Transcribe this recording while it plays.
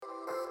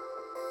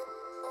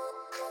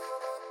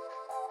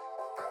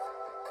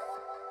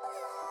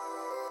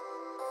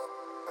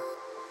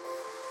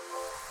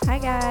Hi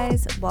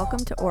guys,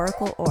 welcome to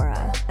Oracle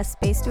Aura, a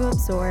space to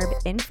absorb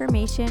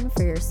information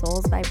for your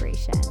soul's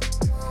vibration.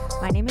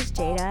 My name is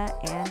Jada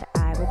and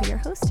I will be your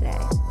host today.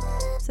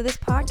 So this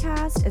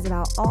podcast is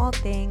about all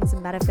things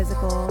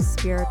metaphysical,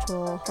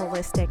 spiritual,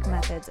 holistic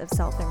methods of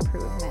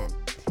self-improvement.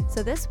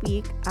 So this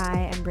week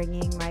I am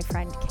bringing my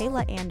friend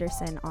Kayla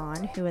Anderson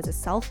on, who is a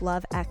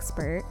self-love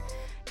expert,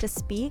 to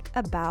speak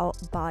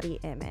about body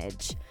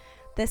image.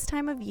 This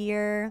time of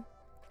year,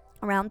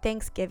 around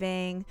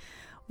Thanksgiving,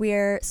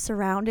 we're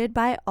surrounded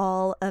by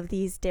all of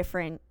these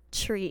different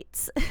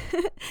treats.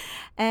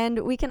 And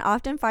we can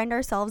often find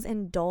ourselves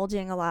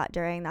indulging a lot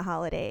during the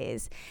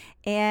holidays.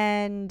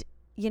 And,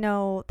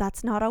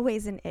 that's not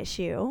always an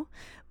issue.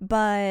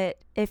 But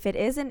if it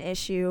is an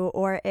issue,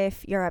 or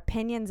if your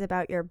opinions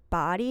about your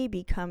body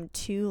become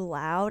too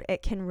loud,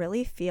 it can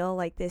really feel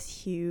like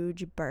this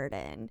huge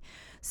burden.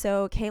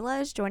 So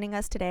Kayla is joining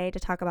us today to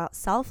talk about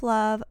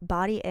self-love,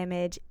 body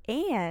image,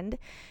 and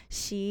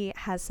she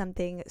has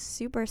something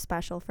super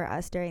special for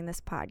us during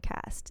this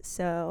podcast.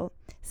 So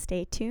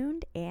stay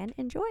tuned and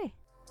enjoy.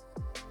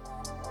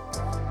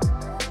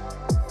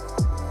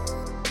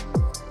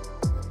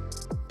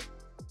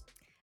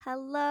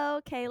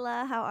 Hello,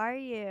 Kayla. How are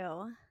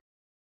you?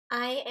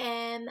 I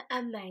am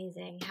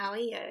amazing. How are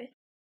you?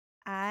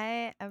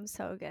 I am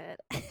so good.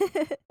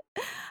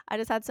 I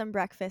just had some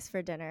breakfast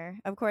for dinner.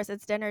 Of course,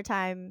 it's dinner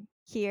time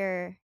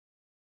here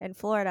in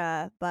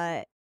Florida,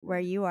 but where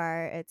you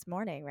are, it's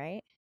morning,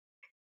 right?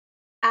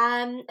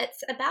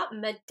 It's about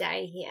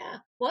midday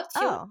here.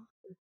 Oh,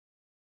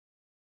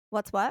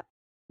 what's what?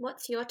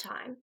 What's your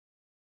time?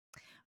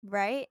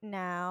 Right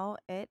now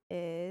it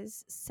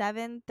is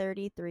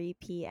 7:33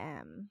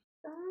 p.m.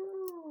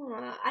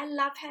 Oh, I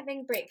love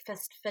having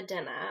breakfast for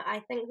dinner.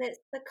 I think that's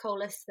the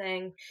coolest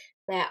thing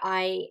that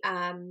I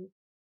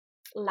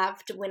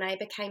loved when I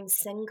became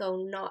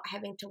single, not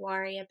having to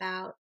worry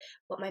about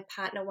what my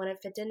partner wanted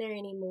for dinner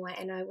anymore,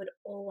 and I would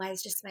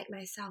always just make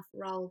myself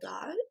rolled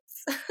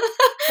oats.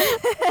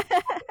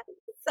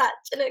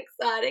 Such an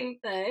exciting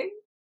thing.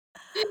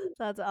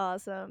 That's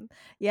awesome.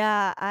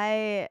 Yeah,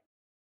 I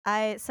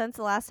since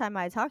the last time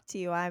I talked to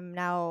you, I'm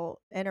now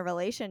in a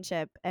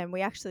relationship and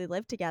we actually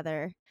live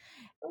together.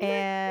 Oh my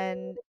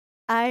And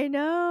I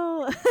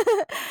know.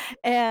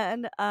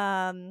 And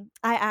I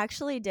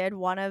actually did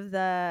one of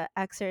the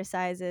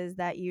exercises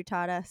that you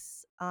taught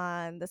us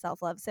on the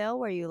self-love sale,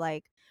 where you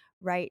like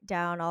write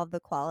down all of the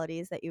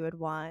qualities that you would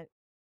want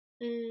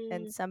in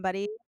Mm,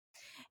 somebody.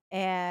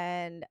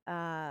 And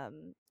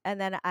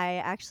then I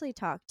actually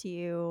talked to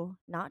you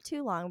not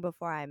too long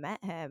before I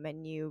met him,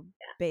 and you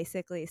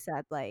basically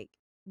said like,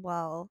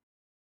 well,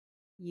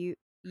 you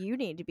you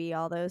need to be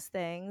all those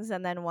things.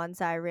 And then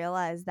once I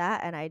realized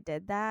that and I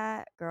did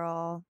that,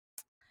 girl,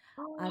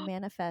 I oh.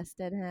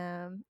 manifested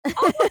him. Oh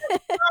my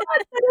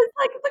god, that is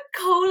like the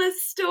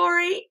coolest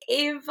story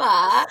ever.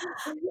 I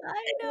So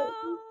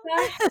know.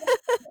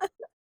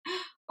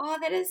 oh,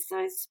 that is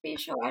so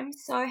special. I'm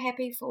so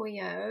happy for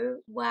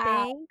you.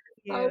 Wow, Thank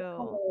so you.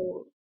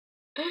 cool.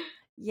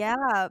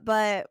 Yeah,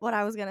 but what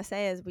I was gonna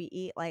say is we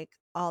eat like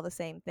all the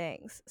same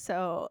things.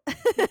 So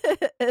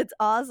it's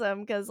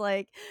awesome because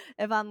like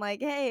if I'm like,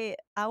 hey,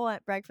 I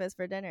want breakfast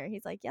for dinner,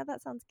 he's like, yeah,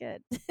 that sounds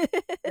good.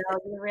 Girl,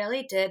 you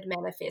really did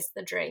manifest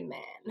the dream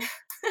man.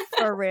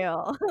 For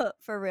real.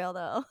 For real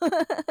though.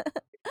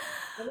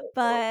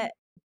 But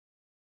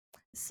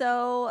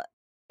so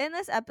in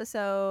this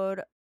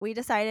episode, we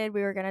decided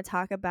we were gonna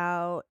talk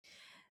about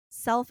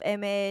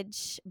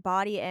self-image,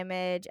 body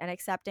image, and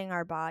accepting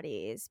our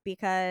bodies,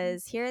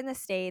 because here in the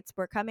States,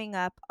 we're coming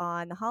up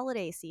on the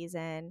holiday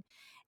season.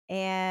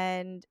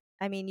 And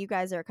I mean, you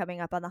guys are coming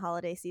up on the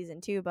holiday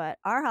season too, but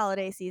our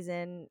holiday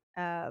season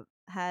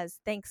has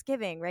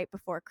Thanksgiving right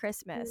before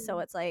Christmas. So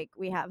Mm, it's like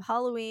we have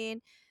Halloween,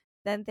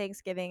 then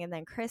Thanksgiving, and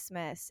then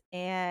Christmas.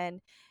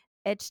 And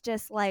it's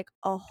just like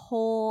a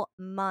whole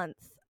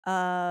month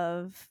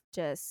of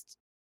just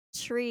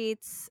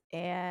treats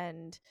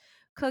and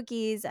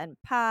cookies and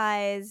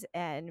pies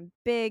and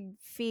big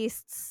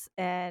feasts.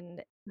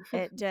 And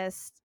it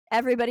just,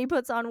 everybody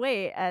puts on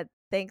weight at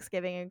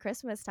Thanksgiving and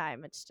Christmas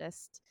time. It's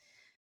just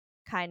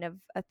kind of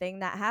a thing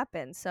that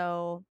happens.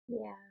 So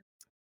yeah.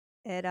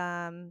 it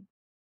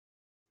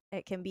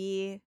it can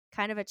be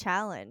kind of a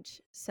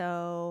challenge.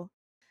 So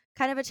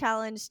kind of a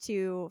challenge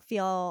to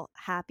feel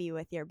happy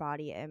with your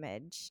body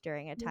image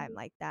during a time Mm,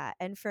 like that.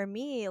 And for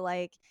me,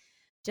 like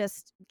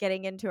just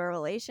getting into a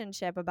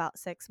relationship about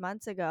 6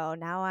 months ago,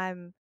 now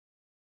I'm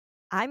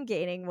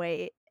gaining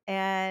weight,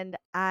 and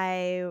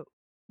I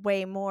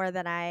weigh more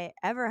than I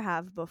ever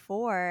have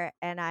before,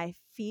 and I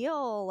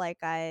feel like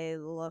I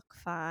look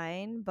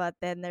fine, but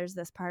then there's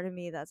this part of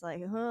me that's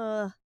like,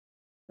 "Ugh,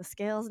 the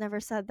scales never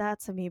said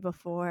that to me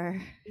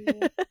before."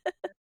 mm,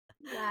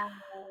 wow.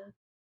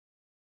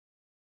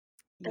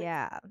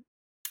 Yeah.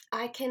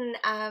 I can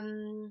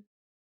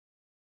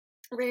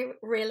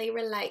really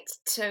relate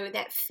to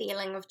that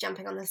feeling of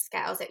jumping on the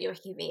scales at your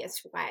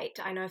heaviest weight.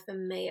 I know for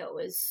me it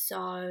was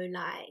so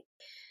like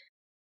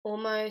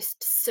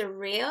almost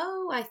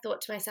surreal. I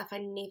thought to myself, I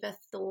never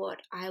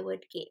thought I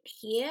would get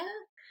here.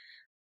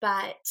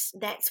 But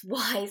that's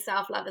why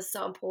self-love is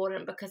so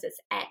important, because it's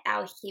at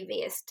our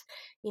heaviest.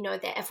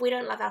 That if we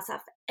don't love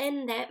ourselves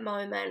in that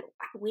moment,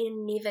 we're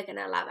never going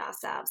to love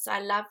ourselves. So I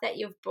love that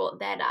you've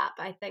brought that up.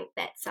 I think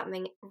that's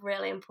something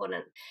really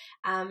important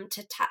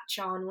to touch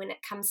on when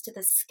it comes to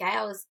the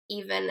scales,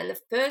 even in the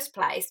first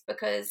place,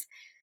 because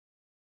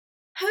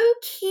who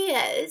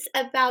cares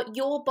about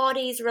your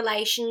body's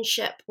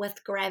relationship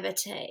with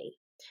gravity?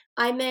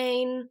 I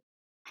mean,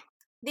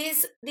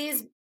 there's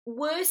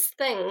worse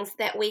things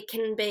that we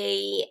can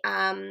be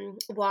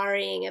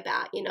worrying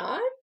about,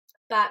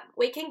 but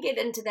we can get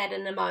into that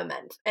in a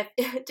moment.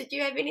 Did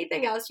you have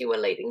anything else you were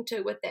leading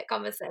to with that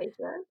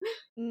conversation?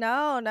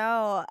 No.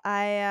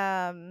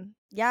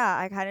 Yeah,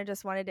 I kind of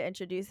just wanted to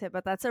introduce it,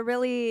 but that's a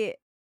really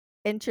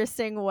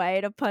interesting way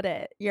to put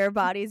it. Your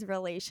body's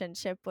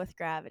relationship with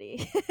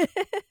gravity.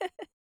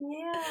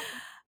 Yeah.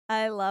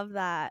 I love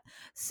that.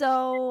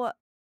 So,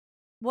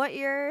 what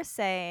you're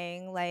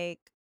saying, like,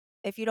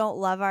 if you don't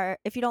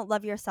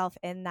love yourself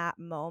in that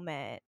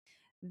moment,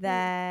 Mm,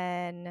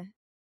 then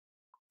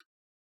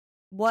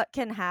what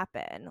can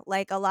happen?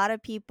 Like, a lot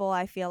of people,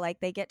 I feel like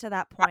they get to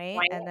that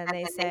point and then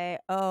they say,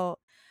 "Oh,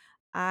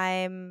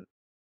 I'm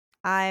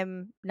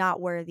I'm not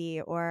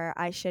worthy, or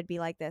I should be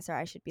like this, or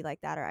I should be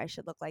like that, or I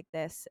should look like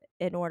this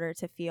in order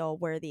to feel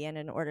worthy and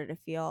in order to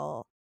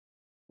feel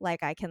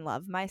like I can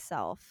love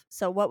myself."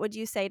 So what would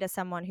you say to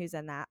someone who's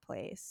in that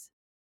place?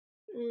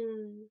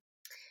 mm.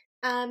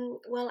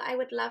 Well, I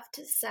would love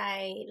to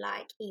say,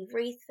 like,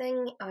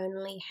 everything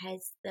only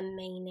has the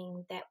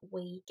meaning that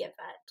we give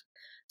it.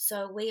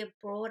 So we are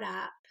brought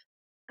up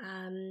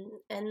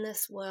in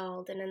this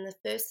world, and in the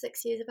first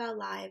 6 years of our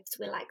lives,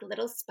 we're like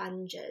little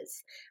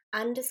sponges,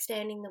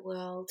 understanding the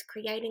world,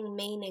 creating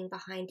meaning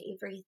behind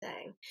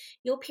everything.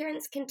 Your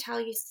parents can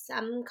tell you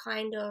some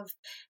kind of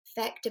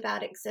fact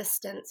about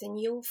existence, and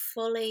you'll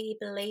fully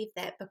believe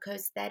that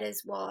because that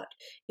is what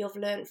you've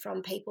learned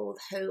from people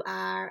who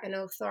are an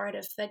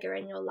authoritative figure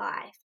in your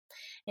life.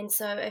 And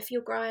so, if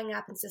you're growing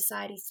up and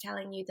society's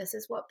telling you this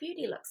is what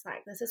beauty looks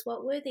like, this is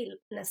what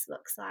worthiness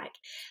looks like,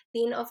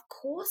 then of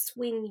course,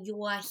 when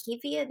you are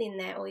heavier than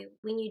that, or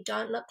when you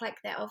don't look like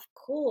that, of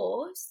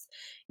course,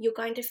 you're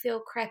going to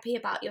feel crappy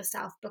about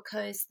yourself,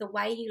 because the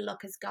way you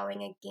look is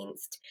going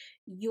against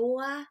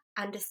your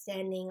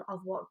understanding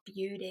of what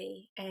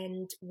beauty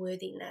and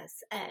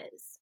worthiness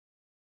is.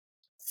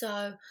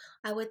 So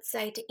I would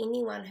say to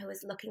anyone who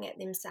is looking at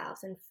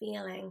themselves and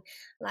feeling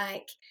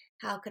like,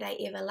 how could I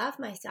ever love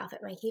myself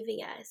at my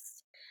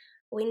heaviest?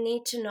 We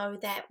need to know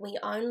that we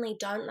only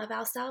don't love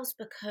ourselves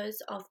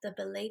because of the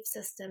belief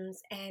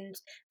systems and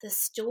the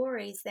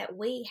stories that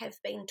we have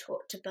been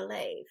taught to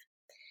believe.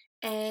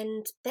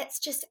 And that's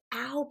just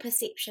our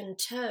perception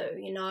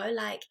too,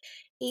 like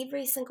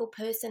every single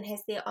person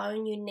has their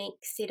own unique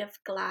set of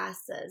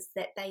glasses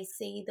that they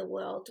see the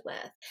world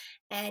with.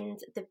 And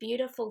the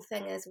beautiful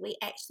thing is, we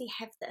actually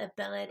have the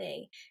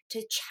ability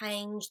to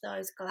change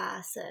those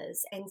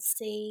glasses and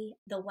see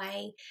the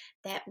way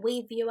that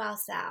we view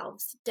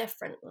ourselves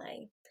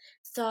differently.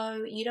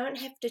 So you don't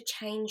have to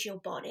change your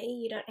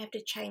body, you don't have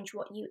to change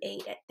what you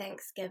eat at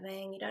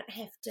Thanksgiving, you don't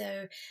have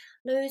to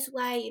lose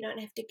weight, you don't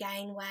have to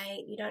gain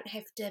weight, you don't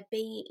have to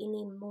be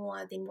any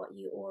more than what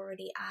you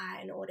already are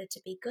in order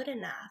to be good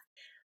enough.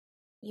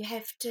 You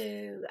have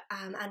to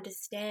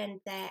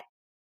understand that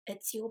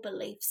it's your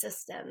belief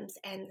systems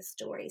and the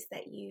stories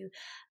that you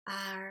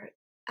are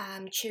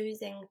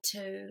choosing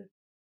to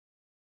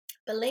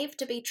believe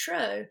to be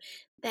true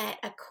that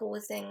are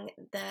causing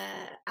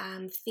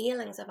the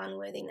feelings of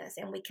unworthiness.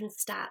 And we can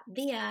start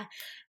there,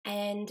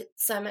 and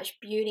so much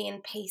beauty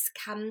and peace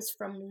comes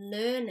from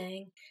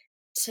learning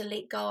to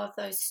let go of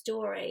those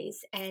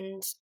stories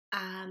and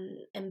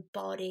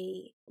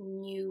embody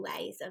new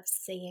ways of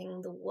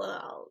seeing the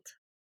world.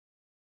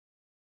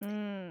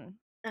 Mm,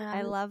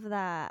 I Um, love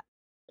that.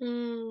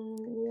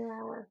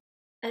 yeah,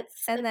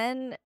 it's And it's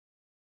then,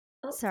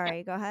 oh,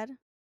 sorry, go ahead.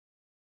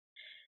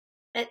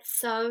 it's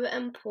so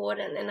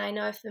important, and I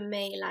know for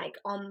me, like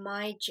on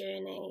my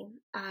journey,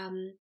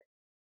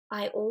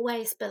 I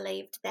always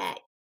believed that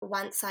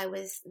once I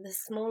was the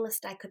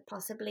smallest I could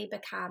possibly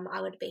become,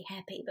 I would be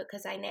happy,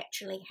 because I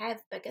naturally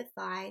have bigger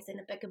thighs and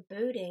a bigger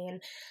booty,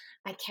 and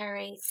I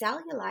carry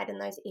cellulite in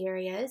those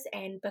areas.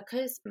 And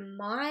because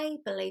my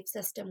belief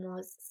system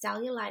was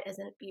cellulite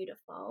isn't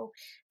beautiful,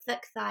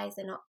 thick thighs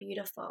are not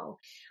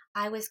beautiful,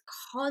 I was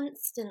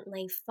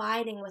constantly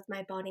fighting with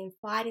my body and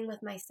fighting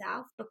with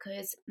myself,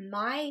 because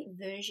my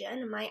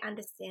version, my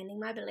understanding,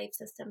 my belief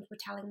systems were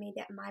telling me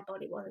that my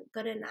body wasn't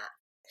good enough.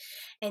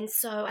 And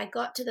so I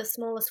got to the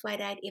smallest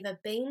weight I'd ever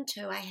been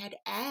to. I had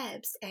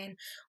abs. And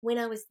when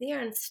I was there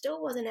and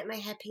still wasn't at my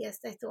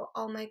happiest, I thought,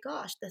 oh my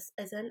gosh, this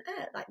isn't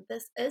it. Like,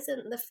 this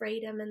isn't the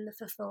freedom and the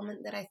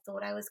fulfillment that I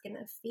thought I was going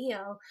to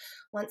feel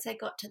once I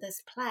got to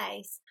this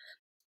place.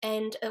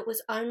 And it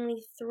was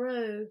only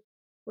through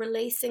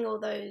releasing all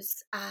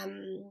those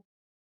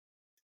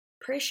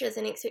pressures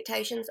and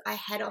expectations I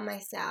had on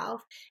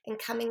myself and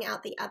coming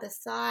out the other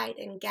side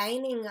and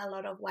gaining a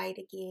lot of weight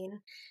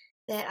again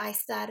that I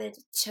started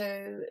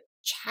to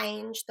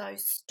change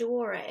those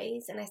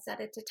stories, and I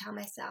started to tell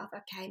myself,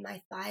 okay,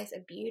 my thighs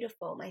are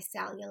beautiful, my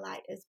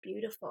cellulite is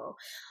beautiful,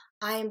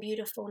 I am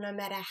beautiful no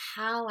matter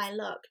how I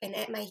look. And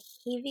at my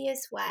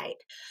heaviest weight,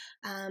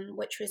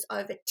 which was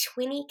over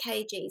 20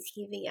 kgs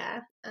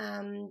heavier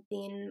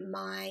than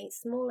my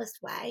smallest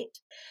weight,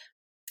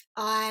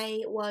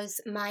 I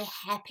was my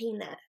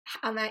happiness,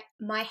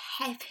 my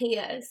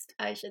happiest,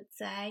 I should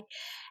say.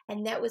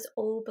 And that was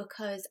all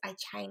because I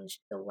changed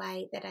the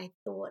way that I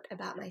thought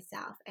about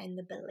myself and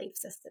the belief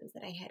systems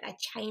that I had. I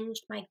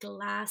changed my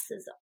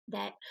glasses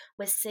that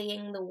were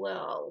seeing the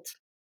world.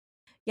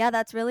 Yeah,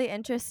 that's really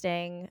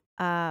interesting.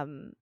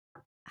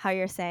 How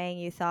you're saying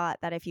you thought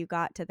that if you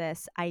got to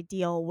this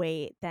ideal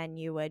weight, then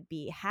you would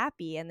be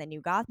happy. And then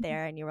you got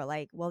there and you were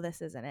like, well,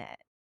 this isn't it.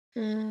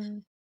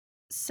 Mm.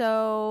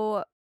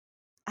 So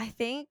I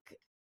think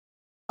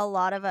a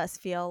lot of us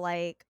feel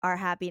like our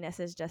happiness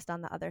is just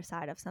on the other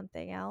side of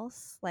something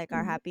else. Like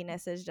our Mm.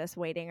 happiness is just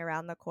waiting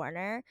around the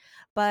corner.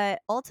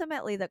 But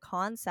ultimately, the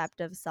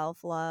concept of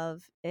self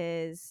love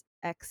is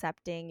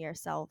accepting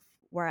yourself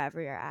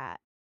wherever you're at,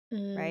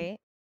 Mm. right?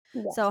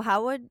 Yes. So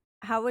how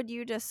would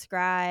you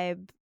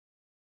describe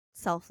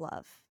self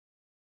love?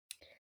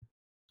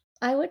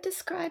 I would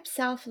describe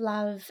self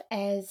love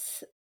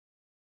as,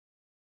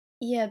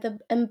 yeah, the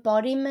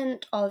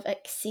embodiment of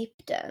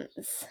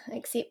acceptance,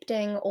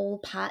 accepting all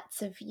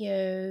parts of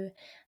you,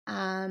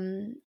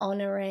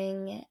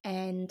 honoring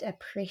and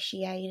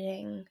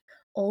appreciating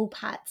all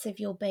parts of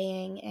your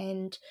being,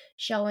 and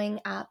showing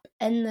up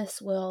in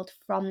this world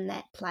from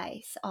that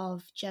place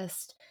of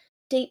just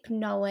deep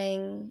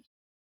knowing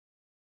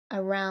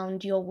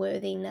around your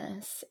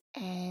worthiness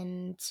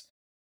and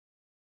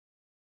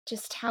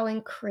just how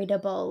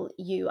incredible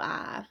you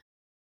are.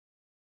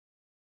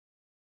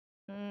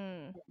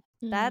 Mm,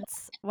 Mm.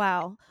 that's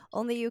wow.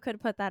 Only you could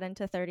put that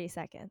into 30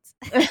 seconds.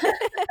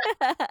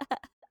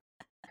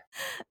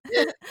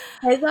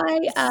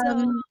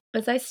 So,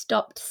 As I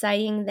stopped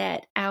saying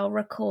that, our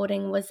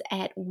recording was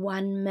at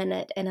 1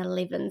 minute and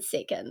 11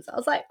 seconds. I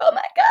was like, "Oh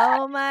my god."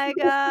 oh my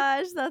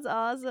gosh, that's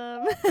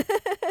awesome.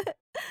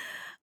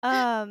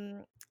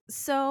 um,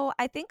 so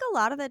I think a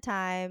lot of the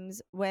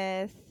times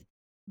with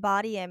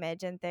body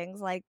image and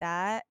things like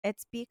that,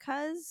 it's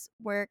because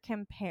we're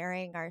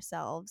comparing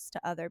ourselves to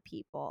other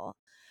people.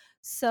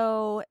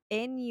 So,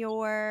 in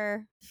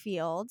your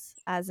field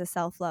as a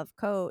self love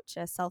coach,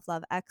 a self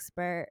love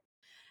expert,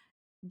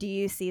 do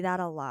you see that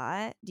a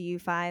lot? Do you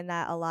find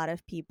that a lot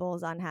of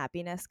people's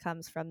unhappiness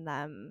comes from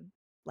them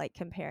like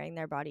comparing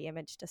their body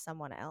image to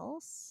someone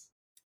else?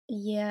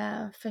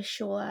 Yeah, for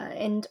sure.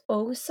 And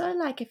also,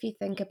 like, if you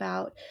think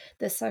about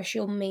the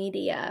social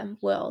media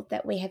world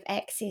that we have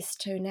access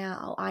to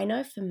now, I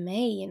know for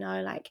me,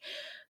 like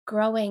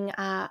growing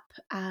up,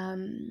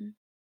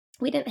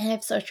 we didn't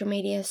have social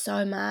media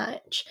so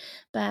much,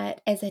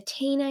 but as a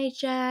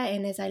teenager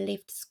and as I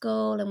left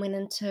school and went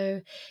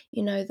into,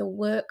 the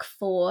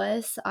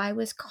workforce, I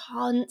was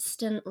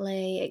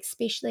constantly,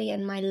 especially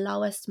in my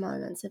lowest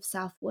moments of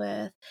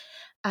self-worth,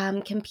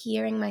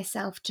 comparing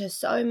myself to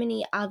so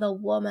many other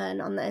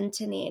women on the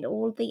internet,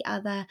 all the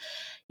other,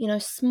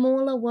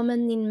 smaller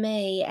women than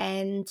me,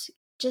 and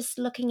just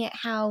looking at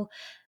how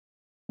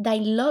they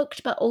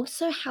looked, but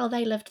also how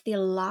they lived their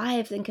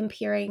lives and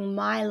comparing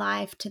my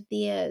life to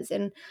theirs.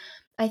 And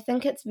I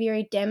think it's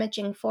very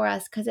damaging for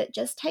us because it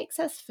just takes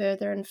us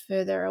further and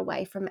further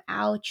away from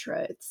our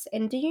truths.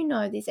 And do you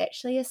know there's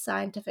actually a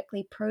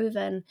scientifically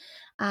proven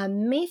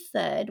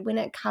method when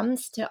it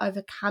comes to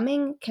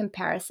overcoming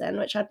comparison,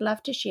 which I'd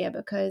love to share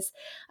because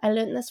I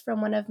learned this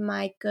from one of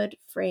my good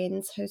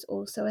friends who's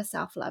also a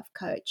self love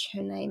coach.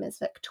 Her name is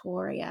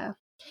Victoria.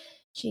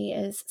 She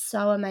is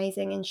so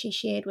amazing, and she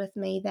shared with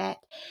me that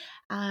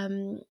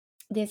um,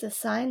 there's a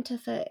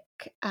scientific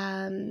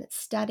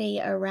study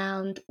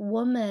around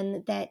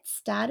women that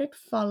started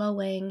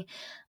following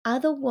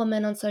other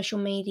women on social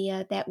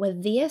media that were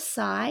their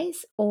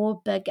size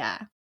or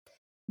bigger.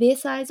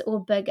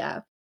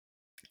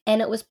 And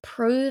it was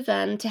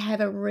proven to have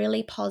a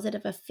really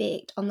positive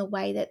effect on the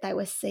way that they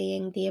were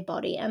seeing their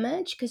body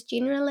image. Because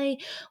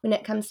generally, when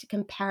it comes to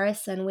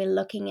comparison, we're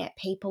looking at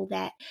people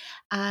that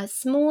are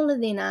smaller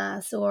than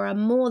us or are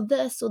more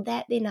this or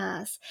that than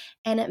us.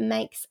 And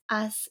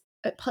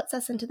it puts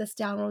us into this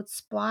downward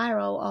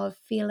spiral of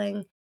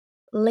feeling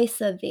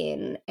lesser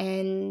than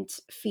and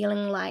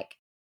feeling like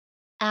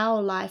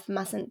our life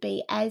mustn't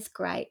be as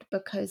great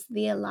because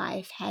their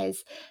life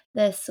has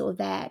this or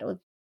that or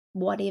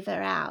whatever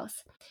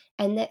else.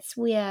 And that's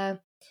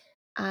where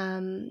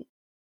um,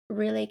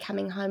 really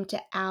coming home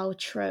to our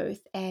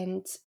truth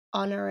and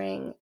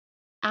honoring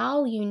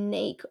our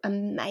unique,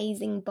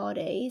 amazing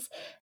bodies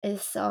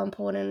is so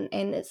important.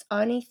 And it's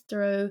only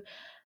through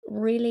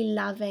really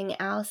loving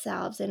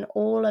ourselves and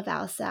all of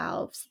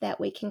ourselves that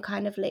we can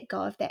kind of let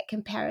go of that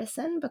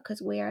comparison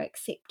because we're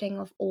accepting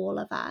of all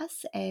of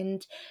us.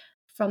 And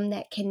from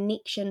that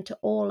connection to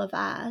all of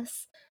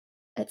us,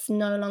 it's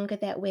no longer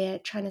that we're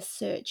trying to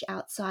search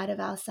outside of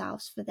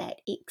ourselves for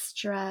that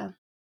extra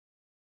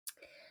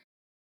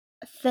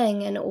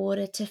thing in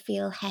order to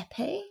feel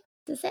happy.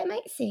 Does that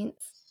make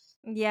sense?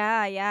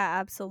 Yeah, yeah,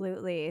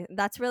 absolutely.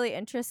 That's really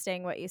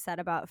interesting what you said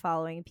about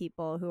following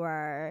people who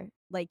are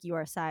like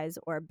your size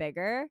or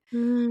bigger.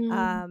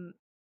 Mm, Um,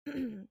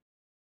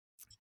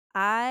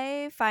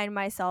 I find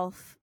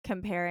myself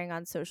comparing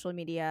on social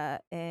media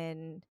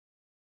in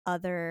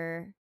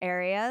other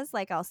areas.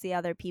 Like I'll see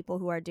other people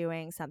who are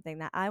doing something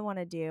that I want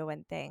to do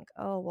and think,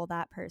 oh, well,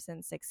 that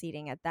person's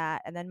succeeding at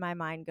that. And then my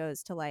mind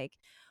goes to like,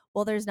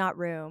 well, there's not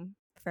room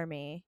for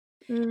me.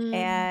 mm,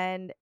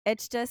 And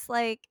it's just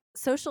like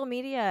social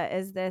media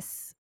is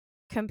this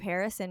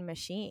comparison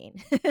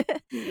machine.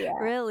 yeah.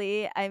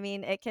 Really. I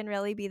mean, it can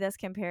really be this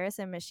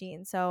comparison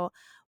machine. So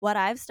what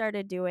I've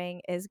started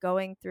doing is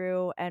going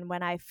through, and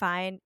when I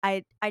find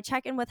I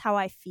check in with how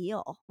I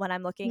feel when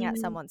I'm looking at Mm,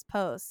 someone's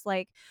posts.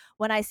 Like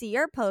when I see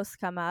your posts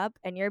come up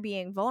and you're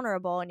being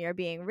vulnerable and you're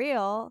being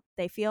real,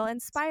 they feel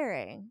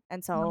inspiring.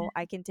 And so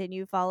I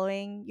continue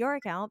following your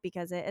account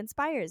because it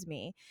inspires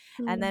me.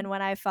 And mm, then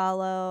when I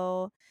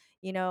follow,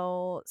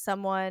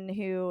 someone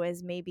who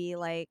is maybe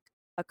like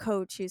a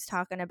coach who's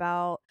talking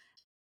about,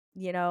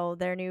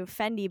 their new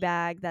Fendi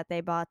bag that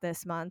they bought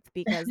this month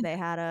because they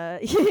had a,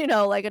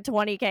 like a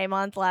 20K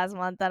month last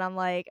month. And I'm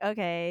like,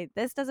 okay,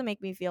 this doesn't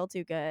make me feel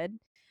too good.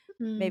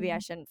 Maybe I mm,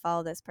 shouldn't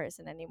follow this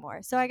person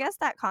anymore. So I guess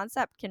that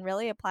concept can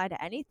really apply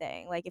to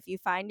anything. Like if you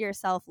find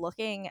yourself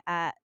looking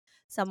at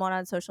someone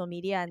on social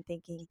media and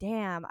thinking,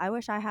 damn, I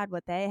wish I had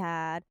what they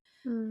had,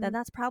 then mm.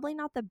 that's probably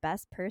not the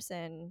best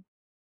person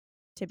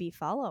to be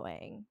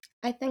following.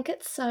 I think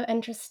it's so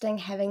interesting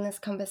having this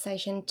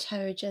conversation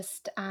too,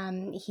 just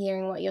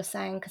hearing what you're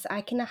saying, because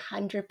I can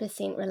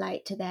 100%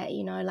 relate to that.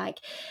 Like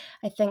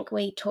I think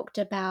we talked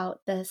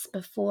about this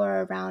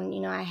before around,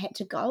 I had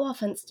to go off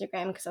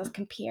Instagram because I was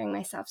comparing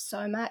myself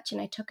so much, and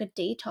I took a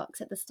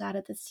detox at the start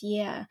of this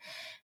year.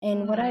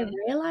 And what I Mhm.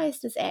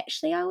 realized is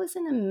actually I was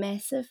in a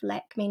massive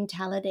lack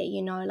mentality,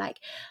 like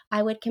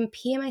I would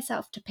compare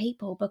myself to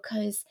people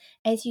because,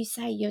 as you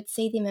say, you'd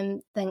see them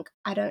and think,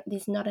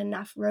 there's not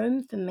enough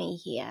room for me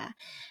here.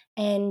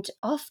 And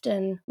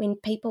often when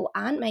people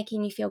aren't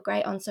making you feel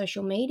great on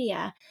social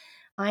media,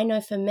 I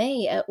know for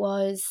me,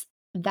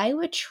 they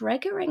were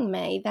triggering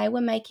me. They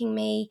were making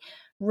me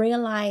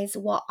realize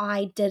what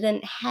I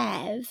didn't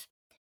have.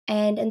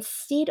 And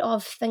instead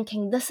of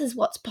thinking, this is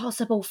what's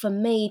possible for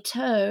me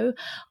too,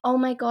 oh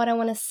my God, I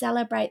want to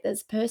celebrate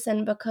this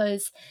person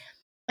because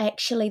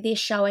actually they're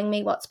showing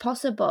me what's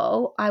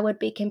possible, I would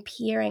be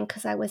comparing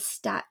because I was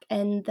stuck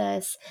in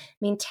this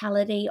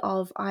mentality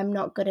of I'm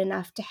not good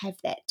enough to have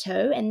that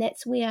too. And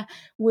that's where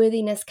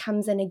worthiness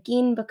comes in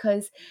again,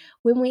 because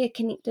when we are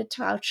connected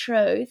to our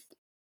truth,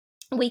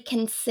 we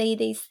can see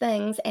these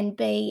things and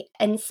be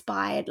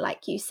inspired,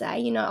 like you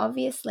say.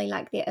 Obviously,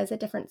 like there is a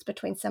difference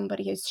between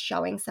somebody who's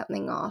showing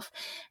something off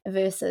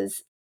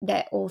versus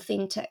that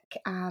authentic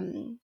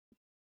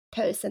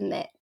person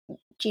that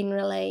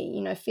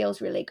generally,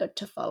 feels really good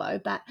to follow.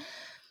 But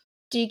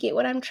do you get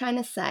what I'm trying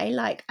to say?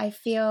 Like, I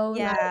feel like,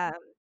 Yeah.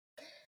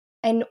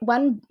 and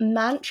one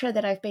mantra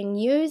that I've been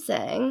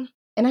using,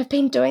 and I've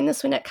been doing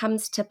this when it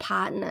comes to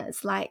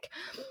partners, like,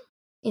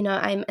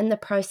 I'm in the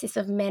process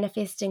of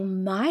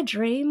manifesting my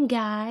dream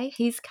guy.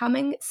 He's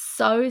coming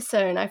so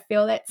soon. I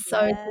feel that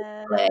so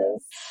deeply.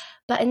 Yes.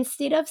 But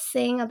instead of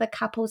seeing other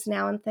couples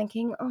now and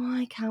thinking, oh,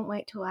 I can't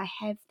wait till I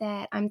have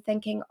that, I'm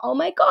thinking, oh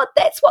my God,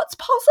 that's what's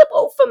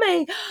possible for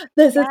me.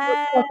 This is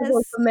what's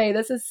possible Yes. for me.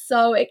 This is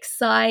so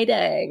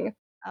exciting.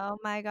 Oh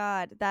my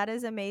God. That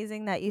is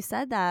amazing that you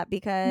said that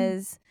Mm.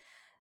 because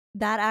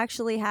that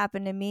actually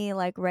happened to me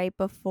like right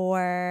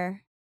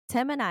before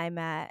Tim and I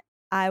met.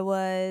 I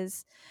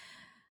was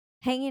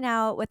hanging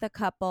out with a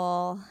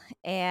couple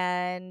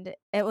and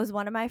it was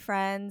one of my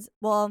friends.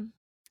 Well,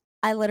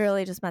 I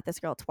literally just met this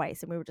girl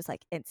twice and we were just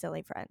like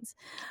instantly friends.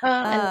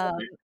 I love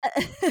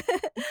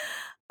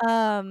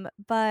Um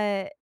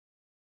but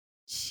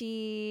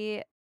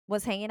she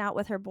was hanging out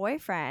with her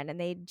boyfriend and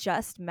they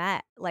just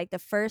met. Like the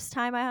first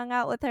time I hung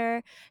out with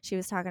her, she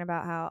was talking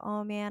about how,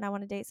 oh man, I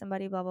want to date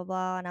somebody, blah, blah,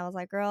 blah. And I was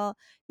like, girl,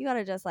 you got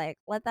to just like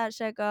let that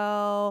shit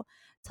go.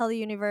 Tell the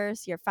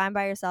universe you're fine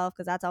by yourself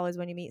because that's always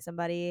when you meet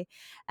somebody.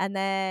 And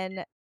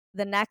then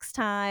the next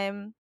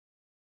time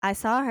I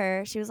saw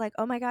her, she was like,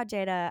 oh my God,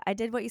 Jada, I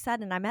did what you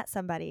said and I met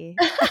somebody.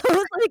 it. I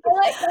was like, Oh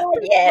my God,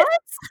 yes. what?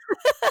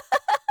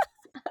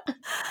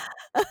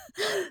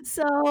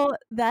 So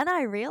then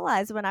I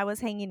realized when I was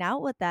hanging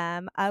out with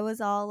them, I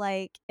was all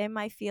like in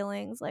my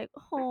feelings, like,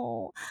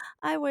 oh,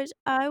 I wish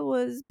I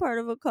was part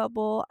of a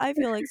couple. I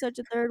feel like such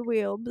a third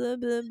wheel, blah,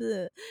 blah,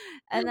 blah.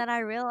 And then I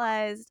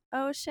realized,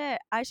 oh shit,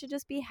 I should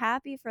just be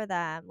happy for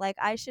them. Like,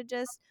 I should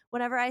just,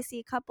 whenever I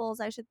see couples,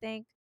 I should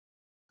think,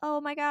 oh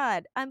my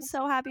God, I'm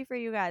so happy for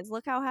you guys.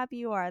 Look how happy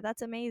you are.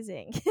 That's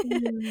amazing.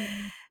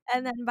 Mm,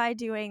 And then by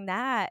doing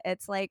that,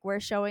 it's like we're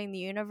showing the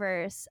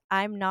universe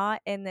I'm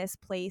not in this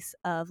place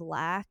of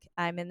lack.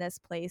 I'm in this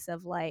place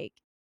of like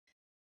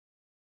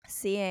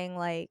seeing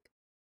like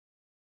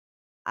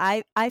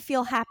I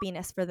feel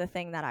happiness for the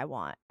thing that I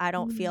want. I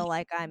don't mm, feel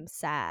like I'm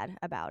sad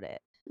about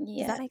it.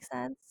 Does yeah. that make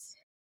sense?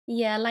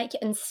 Yeah, like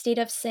instead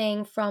of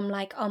seeing from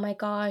like, oh my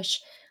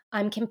gosh,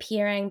 I'm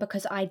comparing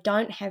because I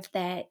don't have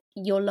that.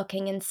 You're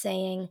looking and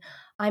seeing,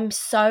 I'm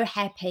so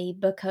happy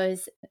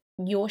because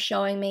you're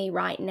showing me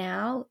right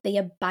now the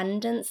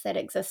abundance that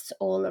exists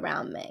all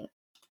around me.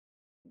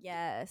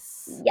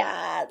 Yes.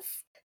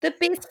 Yes. The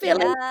best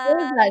feeling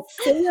ever. Yes.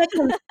 See a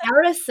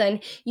comparison.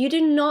 You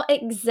do not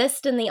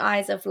exist in the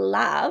eyes of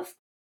love.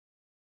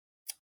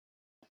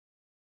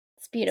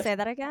 It's beautiful. Say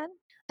that again?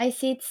 I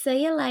said,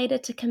 see you later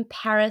to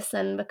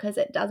comparison because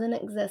it doesn't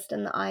exist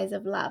in the eyes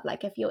of love.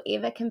 Like, if you're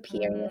ever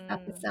comparing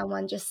yourself to Mm,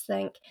 someone, just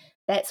think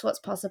that's what's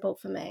possible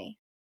for me.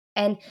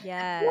 And it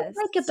will yes.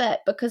 take a bit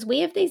because we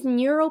have these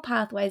neural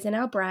pathways in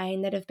our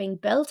brain that have been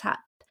built up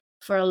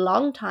for a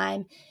long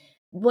time,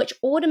 which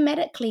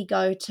automatically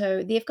go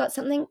to, they've got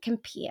something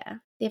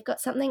compare. They've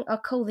got something, oh,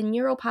 cool, the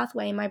neural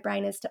pathway in my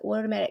brain is to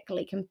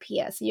automatically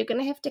compare. So you're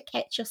going to have to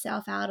catch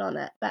yourself out on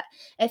it. But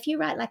if you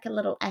write like a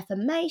little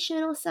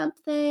affirmation or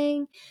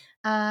something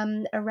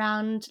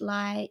around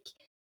like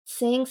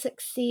seeing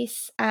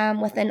success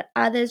within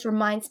others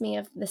reminds me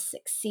of the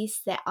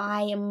success that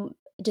I am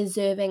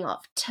deserving of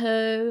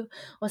too,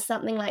 or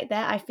something like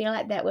that, I feel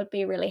like that would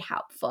be really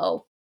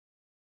helpful.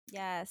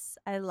 Yes,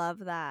 I love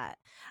that.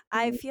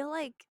 I Mm. feel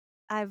like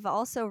I've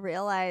also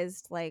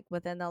realized, like,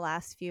 within the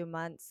last few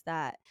months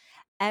that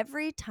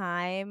every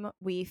time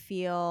we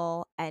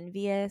feel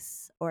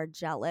envious or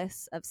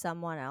jealous of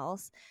someone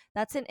else,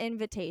 that's an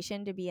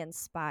invitation to be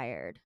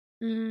inspired.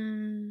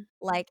 Mm.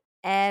 Like,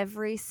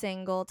 every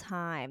single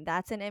time.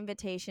 That's an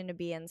invitation to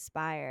be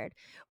inspired.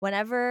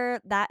 Whenever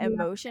that Yeah.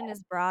 emotion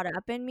is brought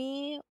up in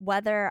me,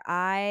 whether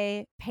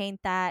I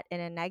paint that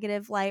in a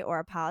negative light or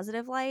a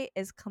positive light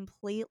is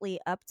completely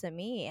up to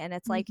me. And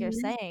it's like you're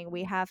Mhm. saying,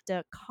 we have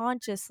to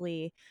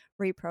consciously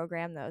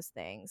reprogram those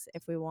things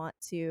if we want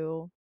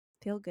to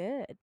feel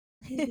good.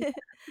 Yeah.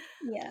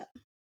 Yeah.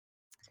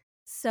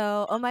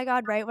 So, oh my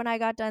God, right when I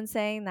got done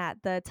saying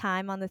that, the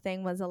time on the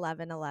thing was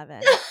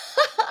 11:11.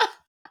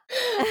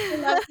 I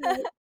love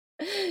it.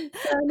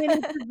 So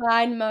many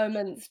divine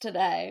moments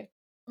today.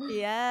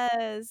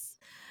 Yes.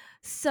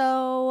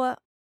 So,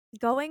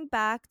 going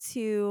back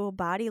to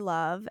body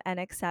love and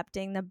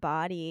accepting the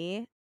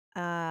body,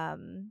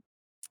 um,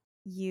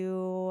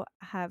 you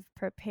have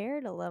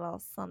prepared a little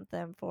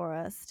something for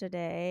us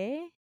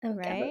today, I've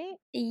got right?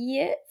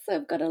 yes,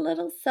 I've got a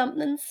little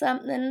something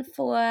something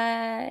for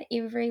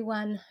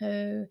everyone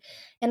who,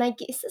 and I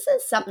guess this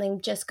is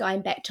something just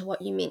going back to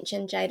what you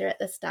mentioned, Jada, at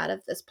the start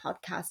of this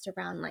podcast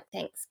around like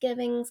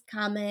Thanksgiving's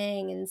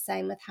coming, and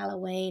same with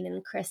Halloween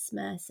and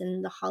Christmas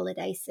and the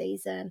holiday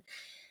season.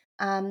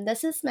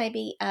 This is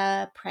maybe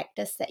a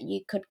practice that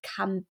you could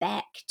come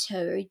back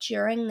to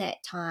during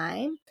that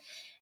time.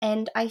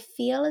 And I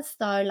feel as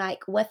though,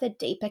 like, with a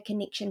deeper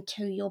connection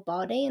to your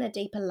body and a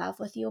deeper love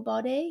with your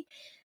body,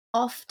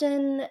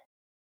 often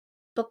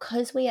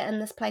because we are in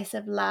this place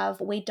of love,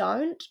 we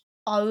don't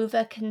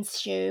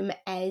overconsume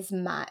as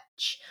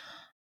much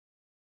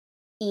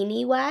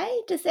anyway.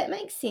 Does that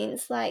make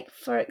sense? Like,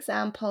 for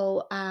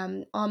example,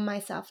 on my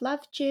self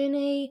love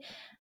journey,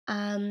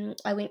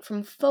 I went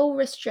from full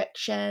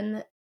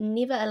restriction,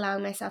 never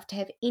allowing myself to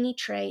have any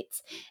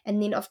treats.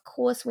 And then, of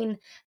course, when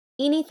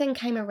anything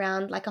came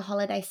around, like a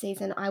holiday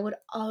season, I would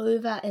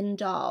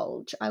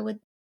overindulge. I would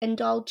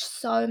indulge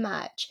so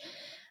much.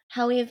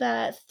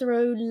 However,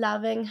 through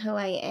loving who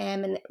I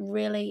am and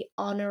really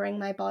honoring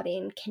my body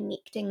and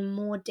connecting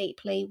more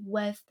deeply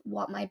with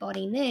what my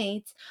body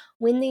needs,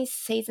 when these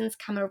seasons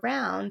come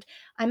around,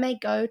 I may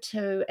go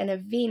to an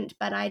event,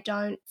 but I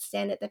don't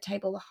stand at the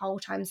table the whole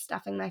time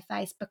stuffing my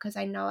face because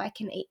I know I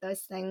can eat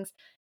those things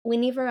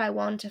whenever I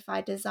want. If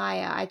I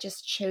desire, I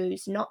just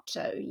choose not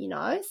to, you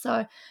know?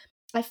 So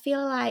I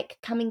feel like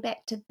coming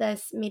back to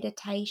this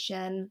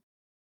meditation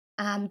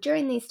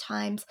during these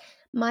times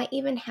might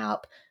even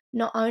help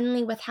not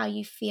only with how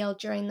you feel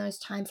during those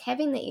times,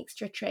 having the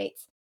extra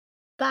treats,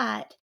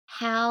 but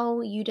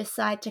how you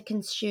decide to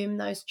consume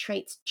those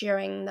treats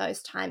during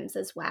those times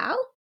as well.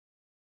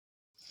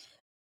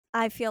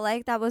 I feel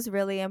like that was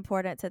really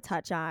important to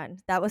touch on.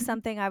 That was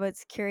something I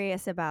was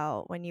curious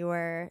about when you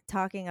were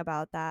talking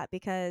about that,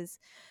 because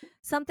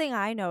something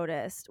I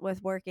noticed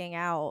with working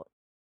out,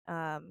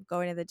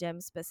 going to the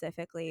gym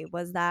specifically,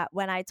 was that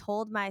when I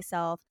told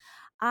myself,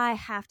 I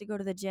have to go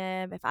to the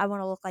gym if I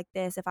want to look like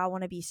this, if I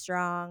want to be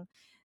strong,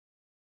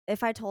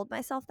 if I told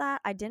myself that,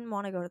 I didn't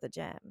want to go to the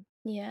gym.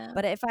 Yeah.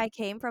 But if I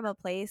came from a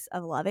place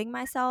of loving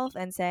myself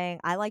and saying,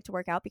 I like to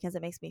work out because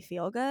it makes me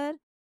feel good,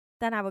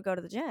 then I would go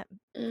to the gym.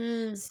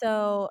 Mm.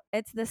 So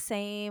it's the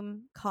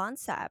same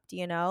concept,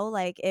 you know?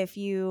 Like, if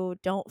you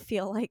don't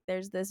feel like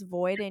there's this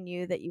void in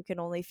you that you can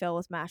only fill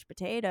with mashed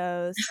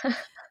potatoes,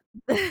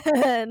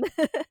 then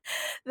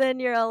then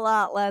you're a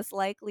lot less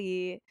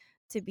likely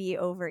to be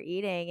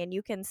overeating, and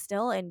you can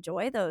still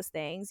enjoy those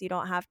things. You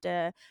don't have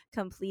to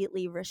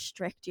completely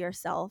restrict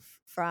yourself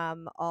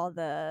from all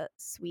the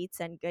sweets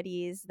and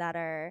goodies that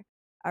are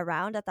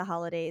around at the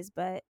holidays,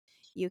 but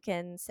you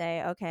can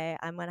say, okay,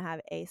 I'm going to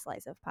have a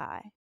slice of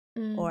pie,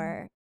 Mm.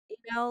 or,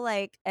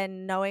 like,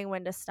 and knowing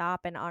when to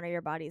stop and honor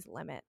your body's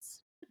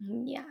limits.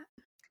 Yeah.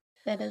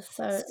 That is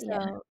so,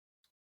 yeah.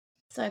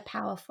 So So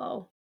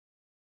powerful.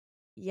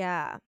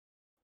 Yeah,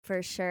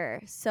 for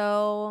sure.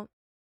 So,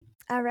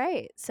 all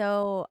right.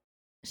 So,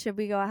 should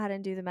we go ahead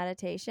and do the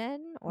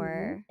meditation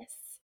or?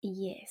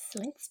 Yes,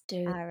 let's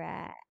do. All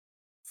right.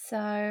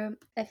 So,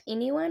 if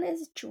anyone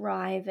is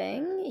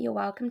driving, you're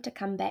welcome to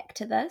come back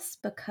to this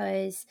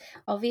because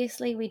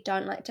obviously we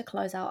don't like to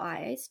close our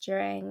eyes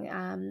during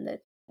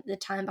the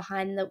time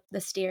behind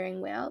the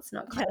steering wheel. It's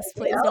not quite Yes,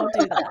 please don't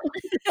do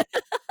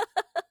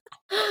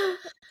that.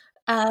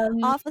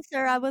 um,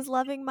 Officer, I was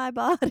loving my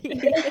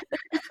body.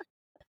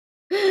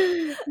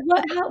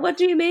 what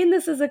do you mean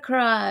this is a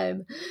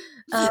crime?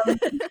 Um,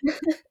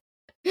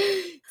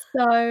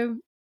 so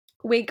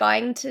we're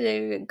going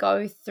to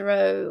go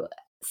through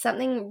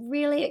something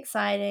really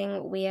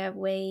exciting where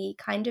we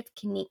kind of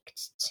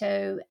connect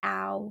to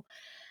our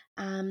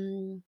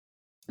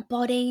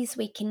bodies,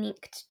 we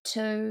connect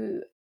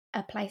to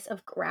a place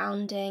of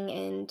grounding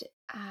and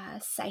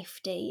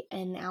safety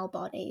in our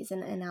bodies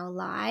and in our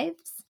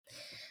lives.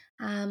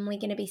 We're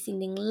going to be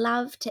sending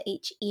love to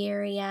each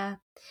area.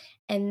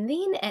 And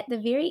then at the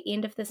very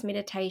end of this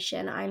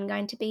meditation, I'm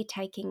going to be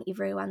taking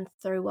everyone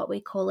through what we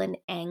call an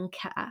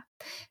anchor.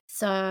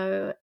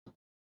 So,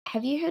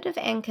 have you heard of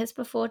anchors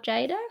before,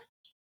 Jada?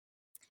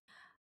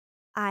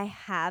 I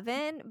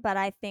haven't, but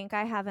I think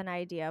I have an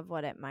idea of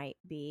what it might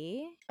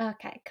be.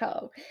 Okay,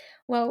 cool.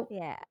 Well,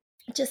 Yeah.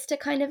 just to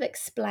kind of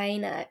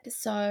explain it,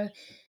 so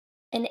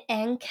an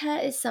anchor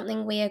is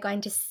something we are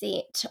going to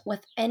set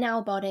within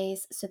our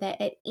bodies so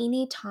that at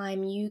any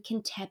time you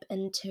can tap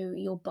into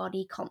your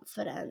body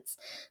confidence.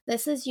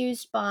 This is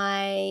used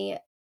by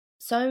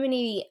so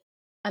many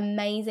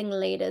amazing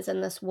leaders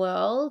in this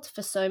world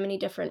for so many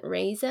different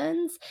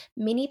reasons.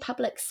 Many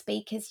public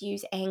speakers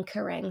use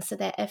anchoring so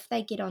that if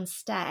they get on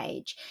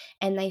stage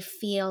and they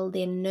feel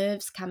their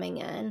nerves coming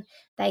in,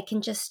 they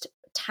can just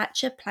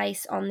touch a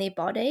place on their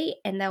body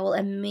and they will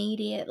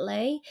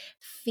immediately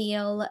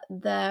feel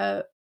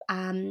the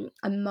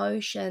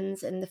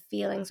emotions and the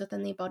feelings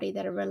within their body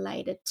that are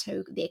related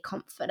to their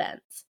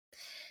confidence.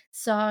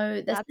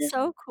 So this That's is,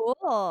 so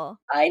cool.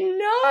 I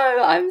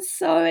know, I'm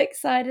so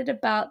excited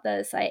about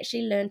this. I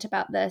actually learned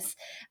about this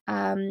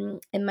in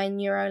my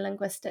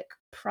neuro-linguistic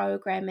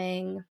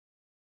programming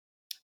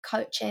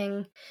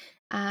coaching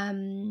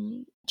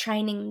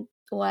training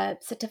or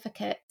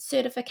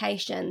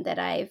certification that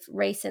I've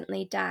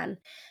recently done.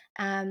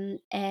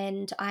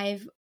 And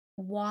I've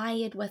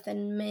wired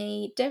within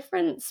me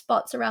different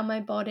spots around my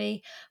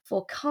body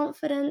for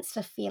confidence,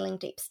 for feeling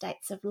deep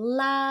states of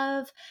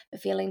love, for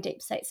feeling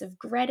deep states of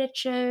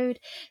gratitude.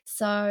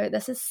 So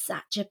this is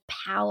such a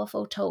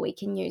powerful tool we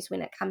can use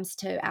when it comes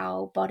to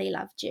our body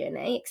love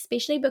journey,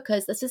 especially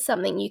because this is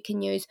something you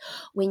can use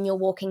when you're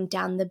walking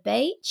down the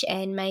beach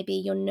and maybe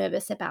you're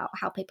nervous about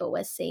how people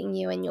were seeing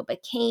you in your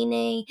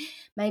bikini.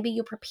 Maybe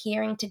you're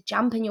preparing to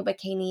jump in your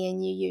bikini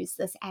and you use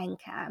this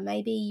anchor.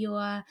 Maybe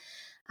you're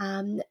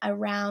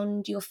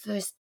around your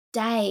first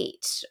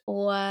date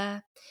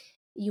or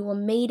you're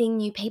meeting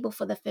new people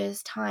for the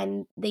first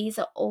time. These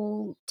are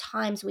all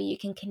times where you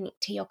can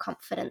connect to your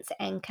confidence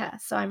anchor.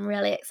 So I'm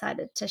really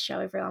excited to show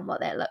everyone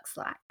what that looks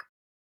like.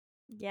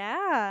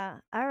 Yeah.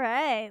 All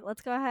right.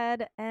 Let's go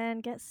ahead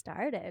and get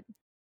started.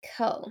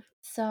 Cool.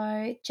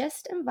 So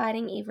just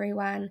inviting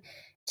everyone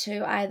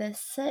to either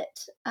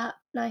sit up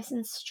nice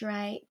and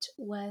straight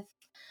with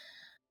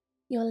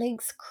your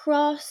legs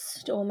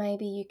crossed, or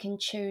maybe you can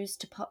choose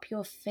to pop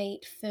your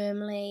feet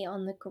firmly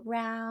on the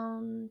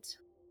ground.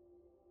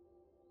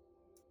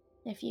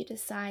 If you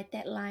decide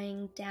that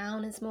lying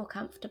down is more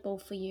comfortable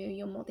for you,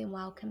 you're more than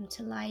welcome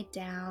to lie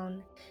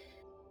down.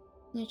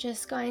 You're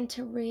just going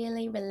to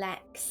really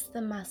relax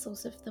the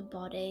muscles of the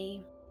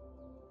body.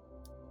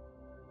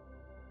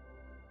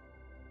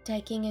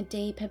 Taking a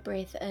deeper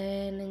breath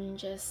in and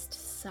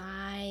just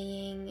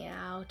sighing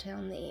out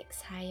on the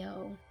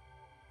exhale.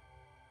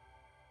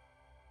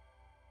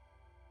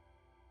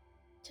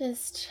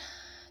 Just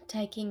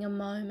taking a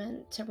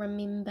moment to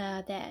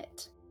remember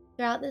that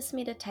throughout this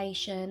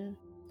meditation,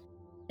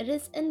 it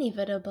is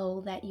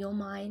inevitable that your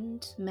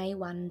mind may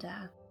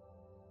wander,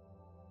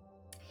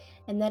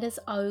 and that is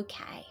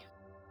okay.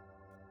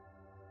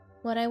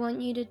 What I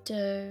want you to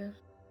do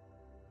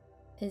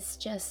is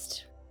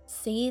just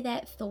see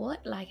that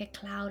thought like a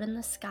cloud in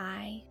the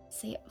sky,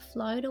 see it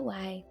float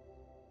away,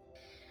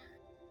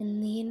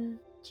 and then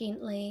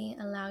gently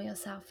allow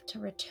yourself to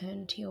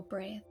return to your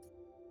breath.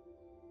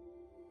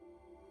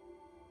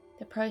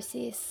 The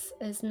process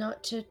is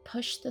not to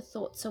push the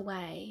thoughts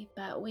away,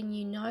 but when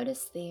you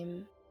notice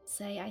them,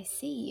 say, I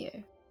see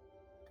you,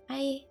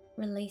 I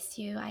release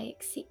you, I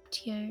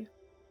accept you,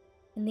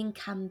 and then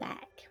come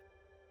back.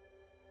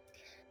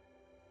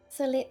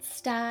 So let's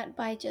start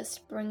by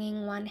just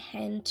bringing one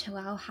hand to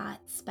our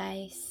heart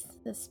space,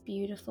 this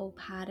beautiful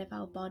part of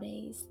our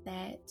bodies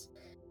that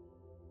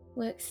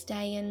works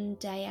day in,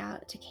 day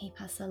out to keep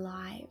us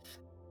alive.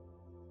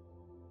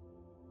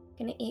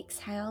 We're going to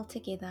exhale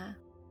together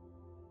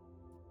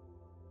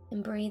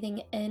and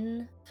breathing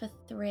in for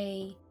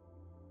 3,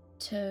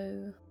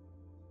 2,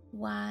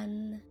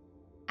 1,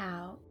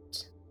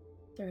 out,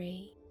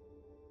 3,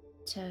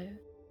 2.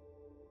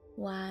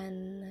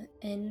 1.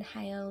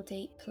 Inhale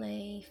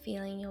deeply,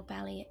 feeling your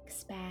belly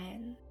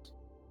expand.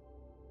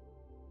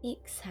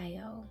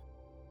 Exhale.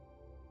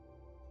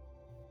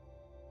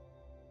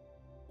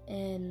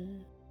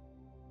 In.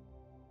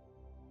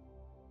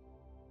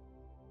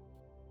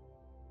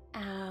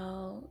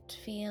 Out,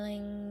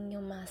 feeling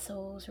your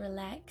muscles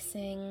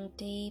relaxing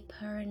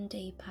deeper and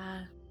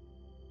deeper.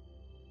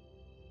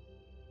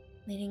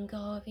 Letting go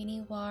of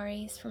any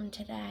worries from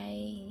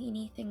today,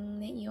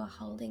 anything that you're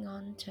holding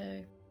on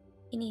to,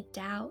 any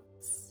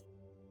doubts.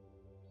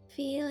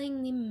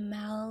 Feeling them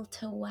melt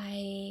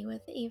away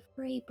with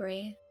every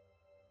breath.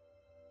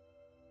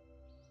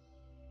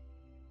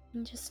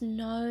 And just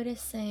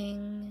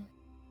noticing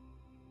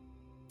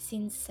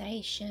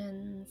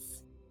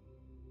sensations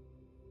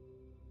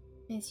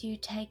as you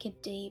take a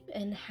deep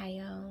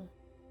inhale,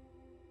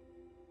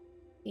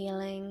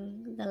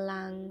 feeling the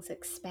lungs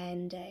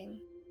expanding,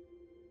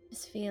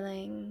 just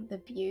feeling the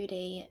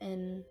beauty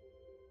in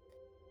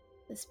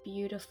this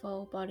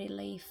beautiful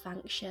bodily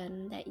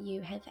function that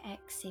you have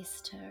access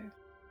to.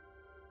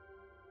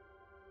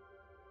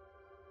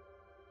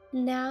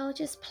 Now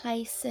just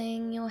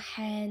placing your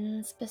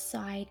hands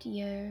beside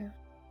you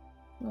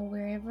or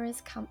wherever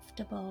is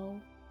comfortable,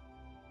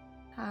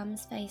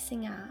 palms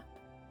facing up.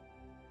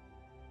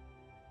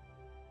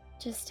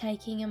 Just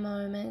taking a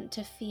moment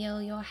to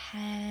feel your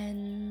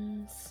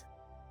hands,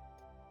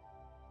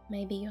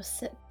 maybe your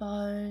sit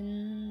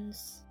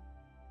bones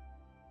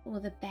or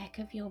the back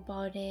of your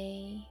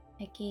body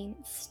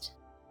against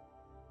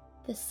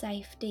the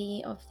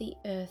safety of the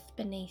earth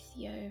beneath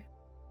you.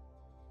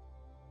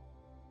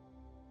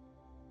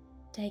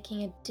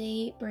 Taking a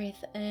deep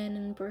breath in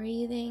and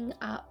breathing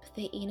up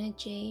the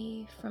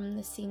energy from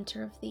the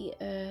center of the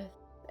earth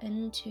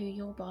into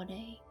your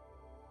body.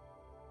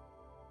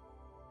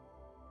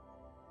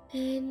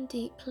 And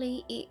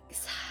deeply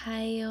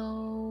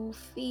exhale,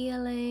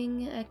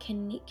 feeling a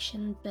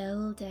connection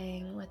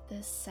building with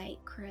this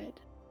sacred,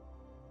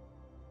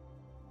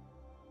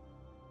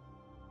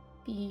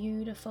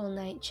 beautiful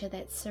nature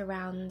that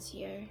surrounds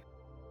you.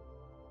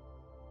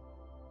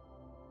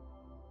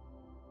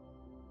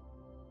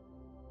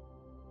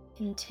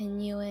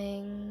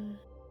 Continuing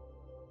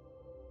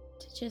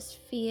to just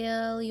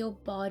feel your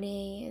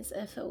body as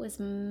if it was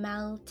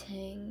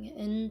melting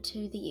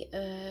into the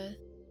earth,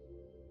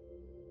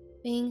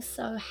 being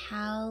so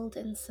held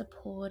and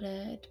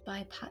supported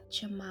by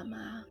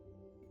Pachamama,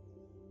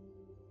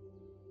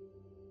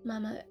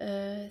 Mama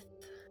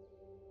Earth,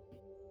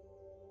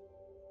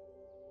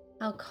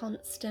 our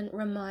constant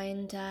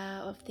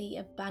reminder of the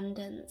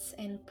abundance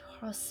and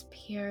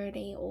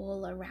prosperity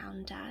all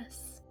around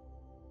us.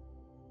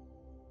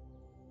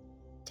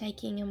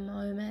 Taking a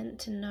moment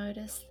to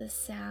notice the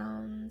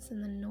sounds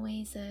and the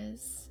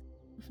noises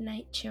of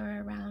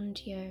nature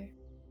around you.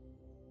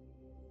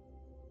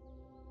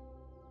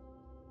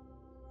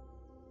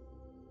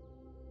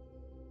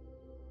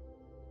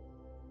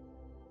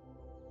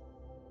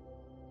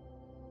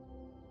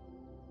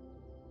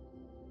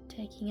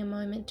 Taking a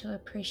moment to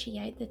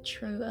appreciate the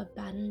true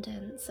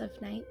abundance of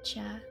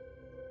nature.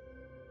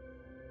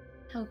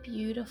 How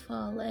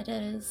beautiful it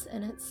is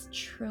in its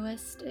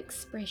truest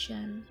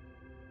expression.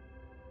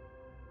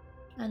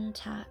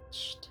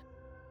 Untouched,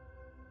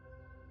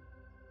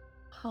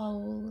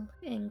 whole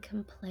and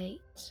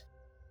complete.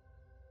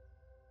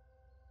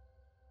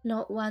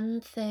 Not one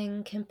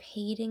thing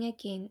competing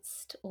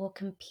against or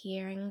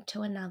comparing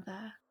to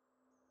another,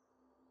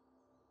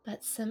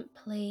 but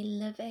simply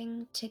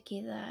living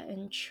together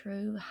in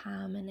true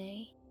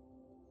harmony.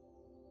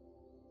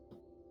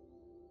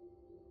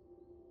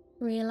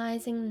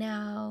 Realizing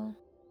now,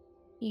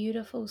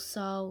 beautiful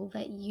soul,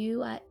 that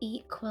you are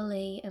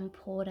equally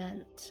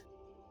important.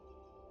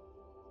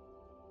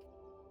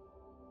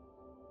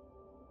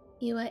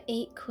 You are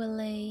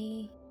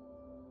equally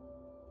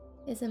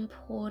as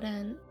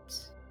important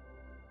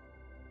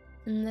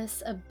in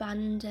this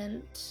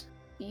abundant,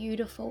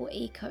 beautiful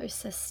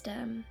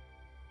ecosystem.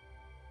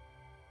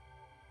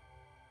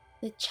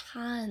 The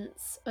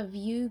chance of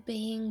you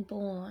being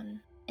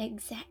born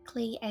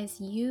exactly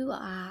as you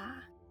are,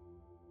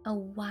 a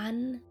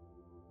 1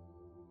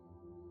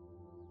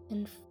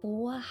 in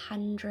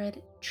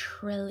 400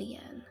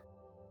 trillion.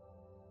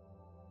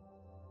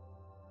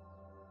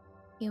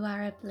 You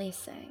are a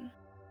blessing,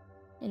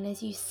 and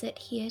as you sit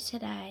here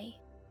today,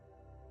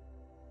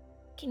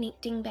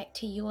 connecting back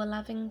to your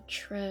loving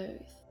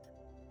truth,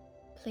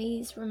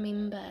 please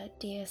remember,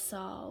 dear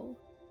soul,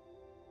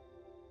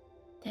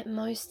 that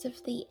most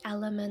of the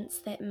elements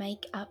that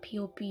make up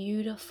your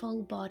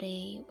beautiful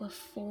body were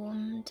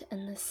formed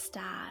in the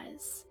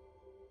stars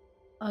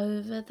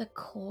over the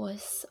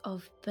course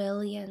of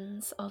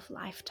billions of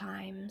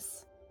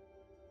lifetimes.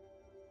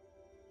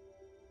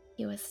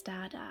 You are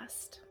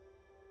stardust.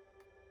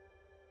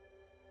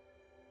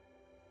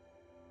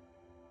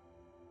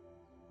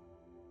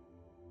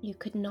 You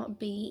could not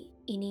be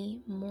any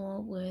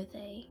more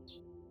worthy.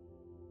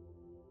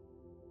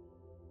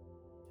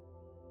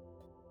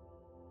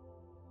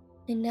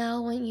 And now I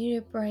want you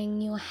to bring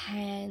your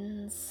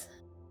hands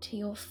to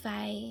your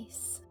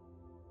face,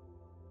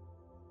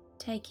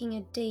 taking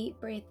a deep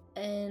breath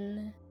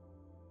in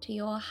to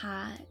your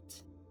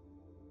heart.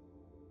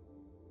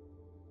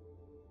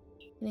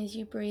 And as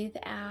you breathe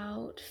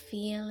out,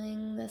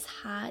 feeling this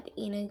heart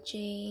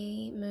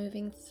energy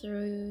moving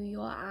through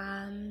your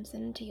arms,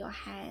 into your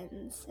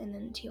hands, and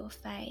into your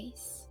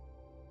face.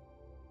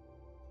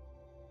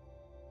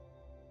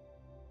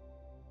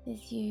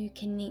 As you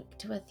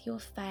connect with your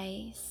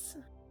face,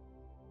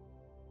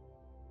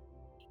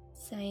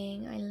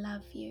 saying, I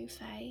love you,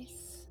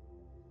 face.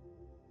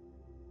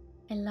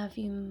 I love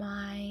you,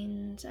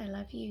 mind. I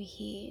love you,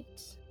 head.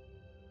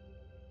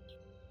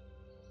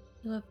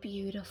 You are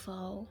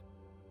beautiful.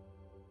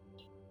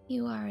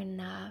 You are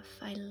enough.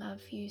 I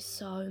love you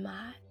so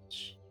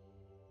much.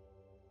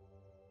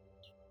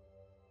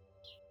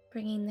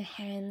 Bringing the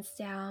hands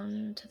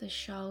down to the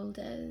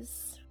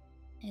shoulders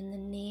and the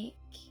neck.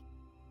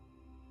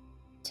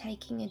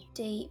 Taking a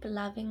deep,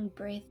 loving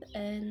breath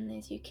in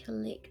as you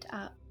collect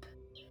up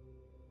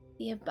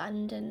the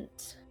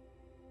abundant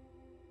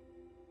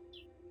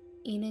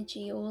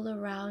energy all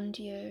around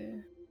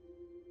you.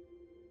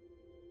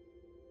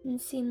 And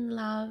send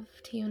love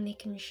to your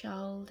neck and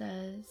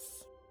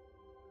shoulders.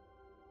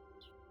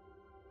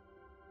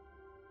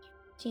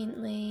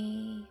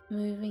 Gently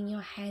moving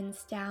your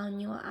hands down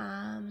your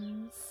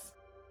arms.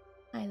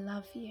 I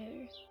love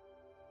you.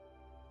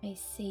 I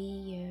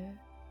see you.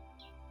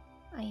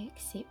 I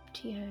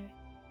accept you.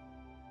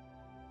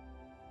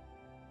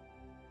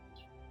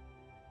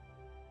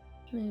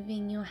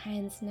 Moving your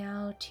hands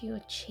now to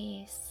your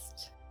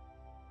chest.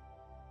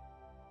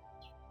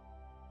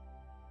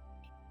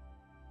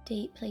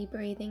 Deeply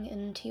breathing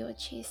into your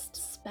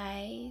chest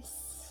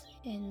space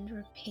and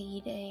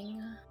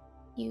repeating,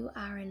 you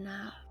are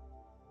enough.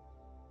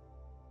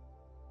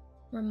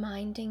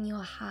 Reminding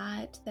your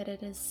heart that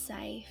it is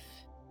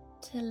safe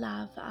to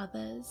love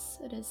others.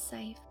 It is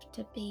safe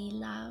to be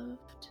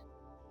loved.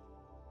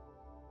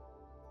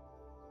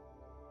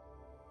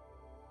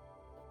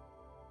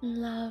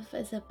 Love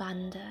is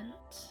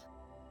abundant.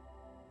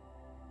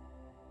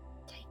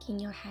 Taking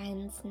your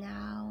hands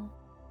now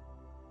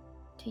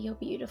to your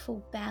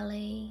beautiful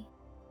belly,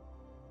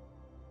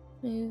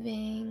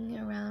 moving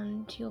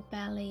around your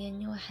belly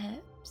and your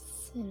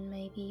hips and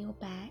maybe your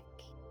back.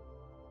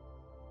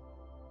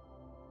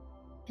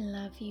 I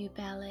love you,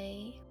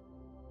 belly.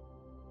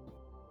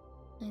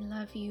 I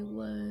love you,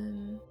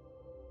 womb.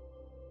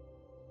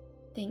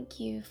 Thank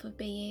you for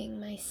being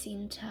my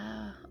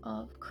center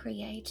of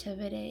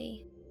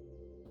creativity,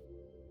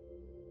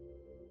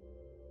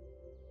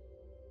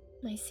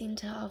 my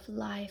center of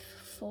life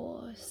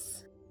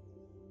force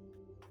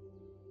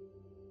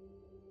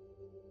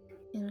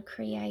and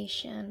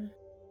creation.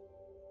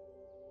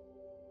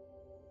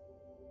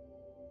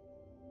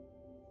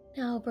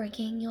 Now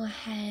bringing your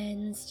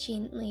hands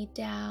gently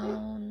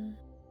down,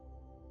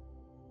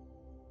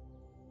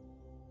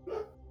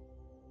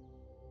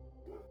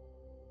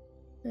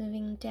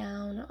 moving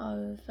down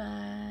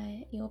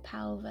over your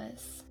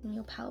pelvis and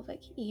your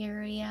pelvic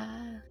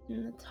area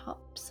and the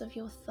tops of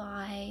your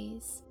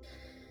thighs.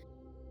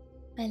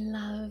 I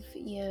love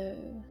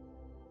you.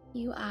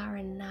 You are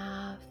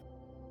enough.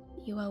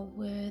 You are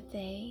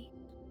worthy.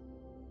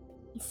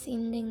 And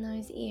sending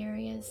those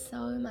areas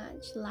so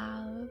much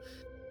love,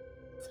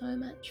 so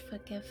much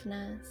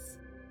forgiveness,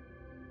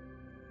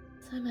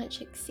 so much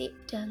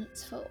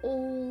acceptance for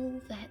all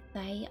that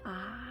they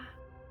are.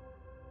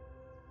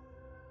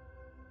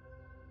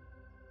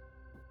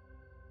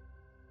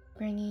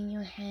 Bringing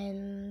your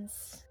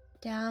hands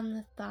down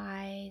the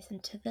thighs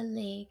and to the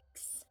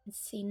legs and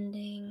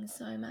sending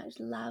so much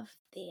love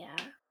there.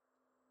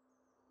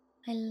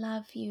 I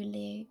love you,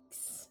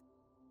 legs.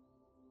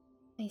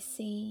 I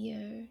see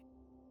you.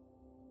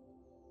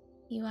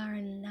 You are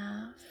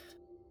enough.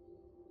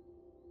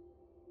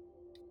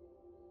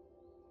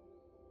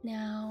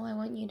 Now I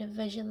want you to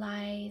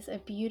visualize a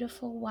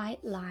beautiful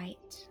white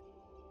light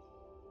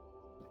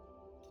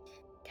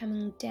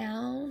coming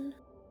down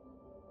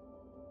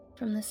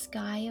from the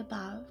sky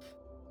above.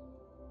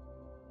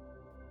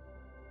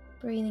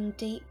 Breathing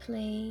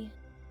deeply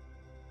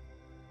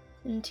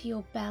into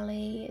your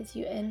belly as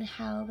you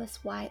inhale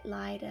this white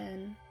light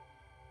in,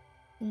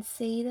 and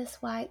see this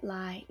white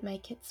light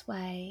make its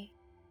way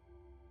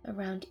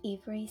around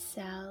every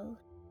cell,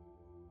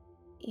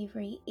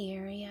 every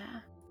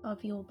area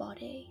of your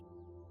body,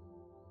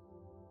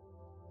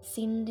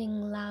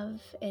 sending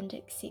love and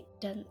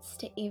acceptance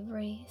to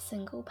every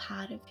single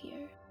part of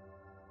you.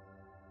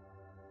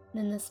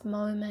 And in this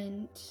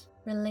moment,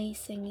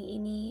 releasing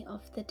any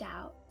of the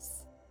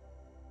doubts,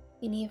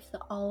 any of the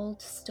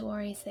old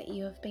stories that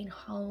you have been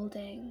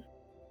holding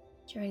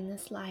during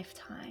this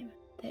lifetime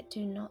that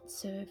do not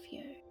serve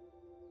you.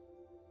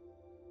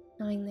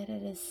 Knowing that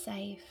it is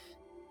safe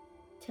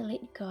to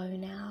let go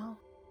now.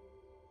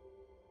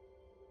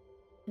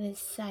 It is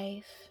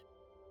safe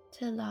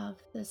to love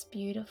this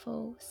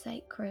beautiful,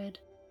 sacred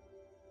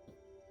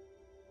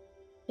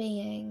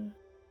being,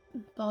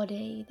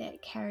 body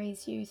that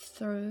carries you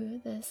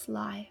through this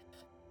life.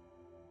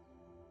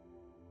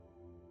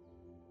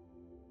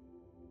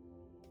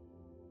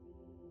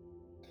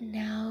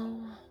 Now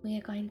we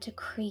are going to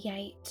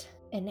create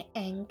an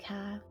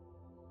anchor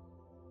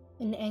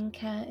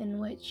in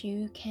which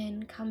you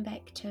can come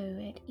back to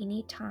at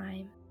any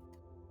time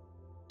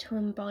to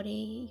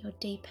embody your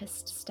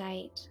deepest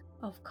state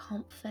of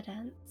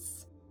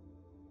confidence.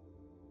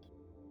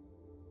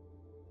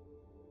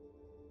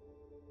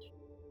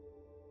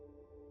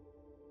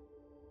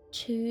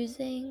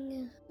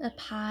 Choosing a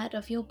part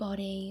of your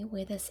body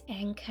where this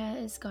anchor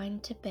is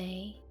going to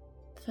be.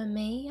 For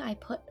me, I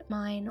put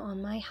mine on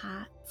my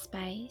heart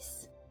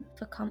space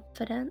for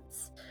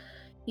confidence.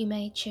 You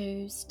may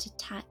choose to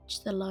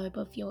touch the lobe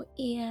of your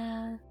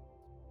ear,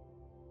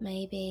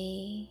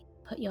 maybe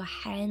put your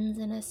hands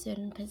in a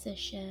certain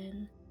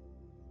position,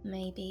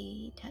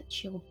 maybe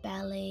touch your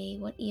belly,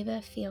 whatever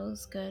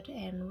feels good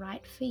and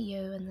right for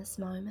you in this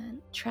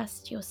moment.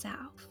 Trust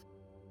yourself.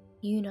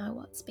 You know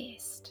what's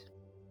best.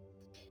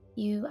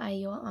 You are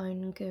your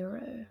own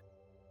guru.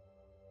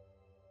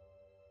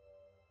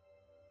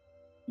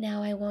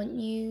 Now I want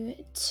you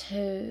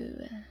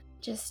to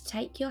just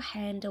take your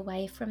hand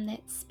away from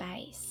that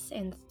space,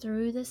 and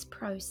through this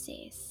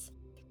process,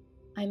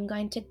 I'm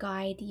going to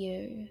guide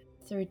you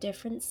through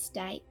different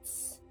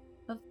states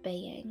of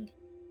being.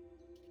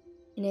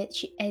 And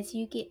as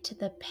you get to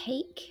the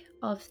peak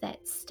of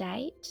that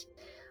state,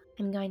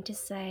 I'm going to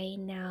say,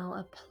 now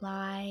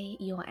apply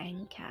your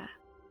anchor.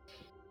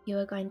 You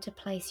are going to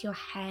place your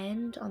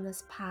hand on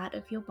this part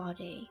of your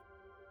body,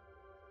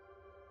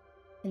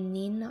 and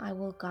then I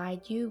will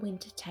guide you when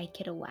to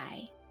take it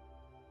away.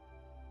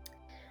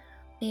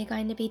 We are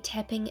going to be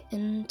tapping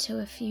into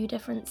a few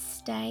different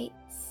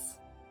states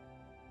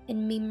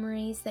and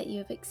memories that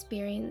you've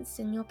experienced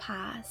in your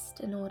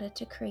past in order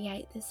to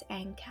create this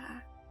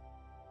anchor.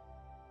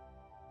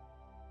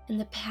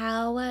 And the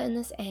power in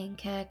this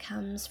anchor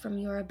comes from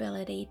your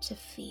ability to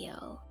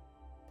feel.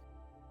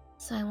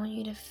 So I want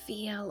you to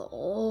feel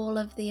all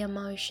of the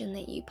emotion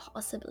that you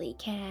possibly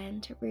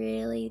can to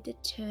really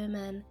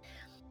determine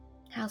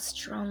how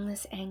strong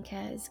this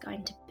anchor is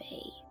going to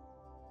be.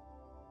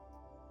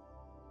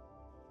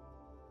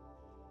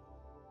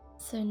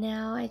 So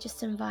now I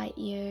just invite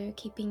you,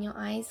 keeping your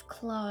eyes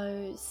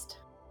closed,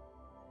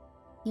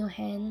 your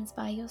hands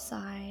by your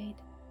side,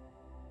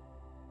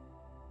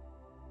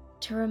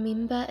 to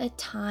remember a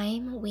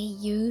time where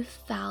you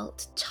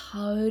felt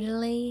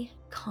totally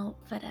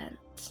confident.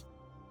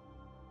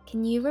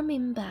 Can you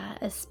remember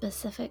a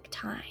specific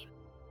time?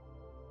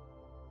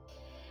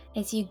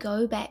 As you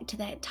go back to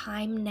that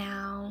time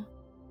now,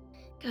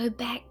 go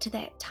back to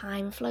that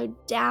time, flow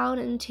down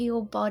into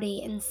your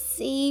body and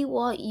see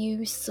what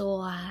you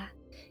saw,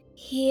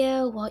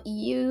 hear what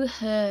you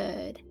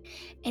heard,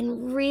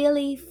 and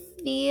really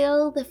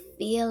feel the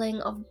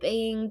feeling of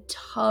being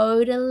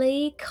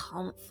totally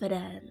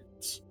confident.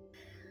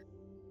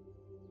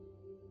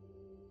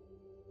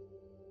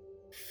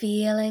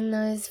 Feeling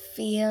those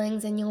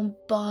feelings in your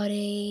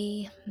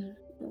body,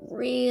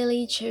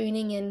 really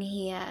tuning in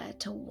here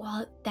to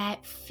what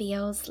that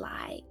feels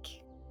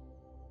like.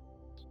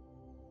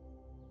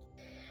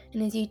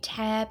 And as you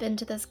tap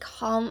into this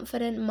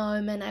confident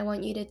moment, I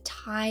want you to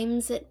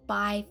times it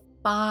by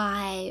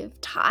 5.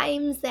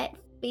 Times that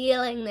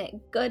feeling,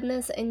 that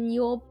goodness in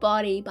your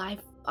body by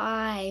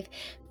 5.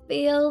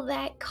 Feel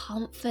that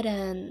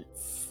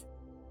confidence.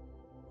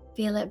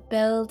 Feel it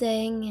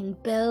building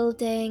and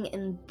building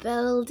and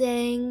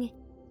building.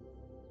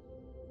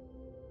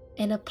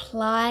 And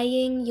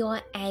applying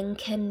your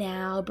anchor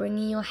now,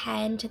 bringing your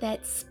hand to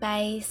that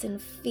space and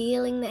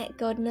feeling that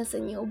goodness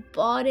in your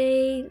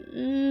body.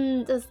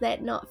 Does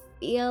that not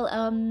feel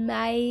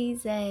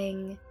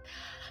amazing?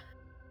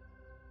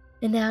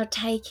 And now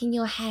taking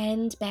your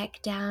hand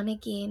back down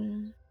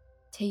again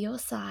to your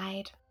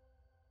side.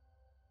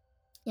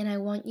 And I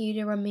want you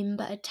to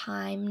remember a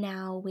time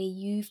now where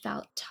you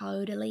felt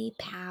totally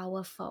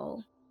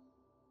powerful.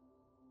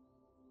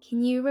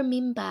 Can you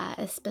remember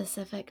a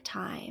specific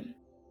time?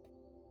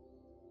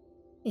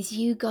 As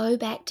you go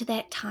back to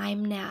that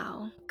time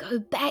now, go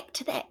back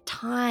to that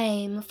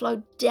time,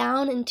 flow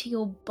down into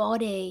your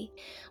body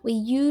where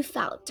you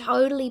felt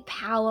totally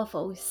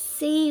powerful.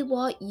 See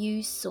what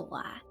you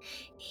saw,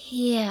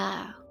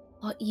 hear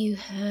what you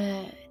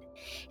heard,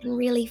 and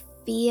really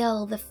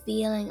feel the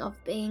feeling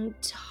of being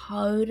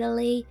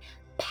totally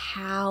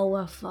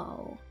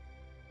powerful.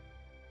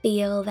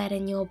 Feel that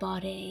in your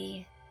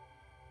body.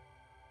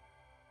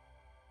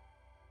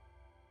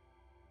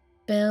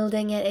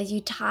 Building it as you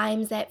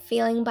times that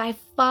feeling by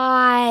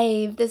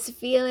 5. This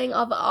feeling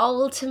of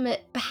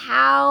ultimate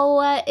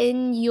power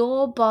in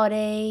your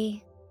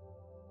body.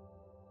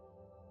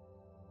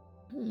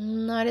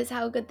 Notice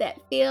how good that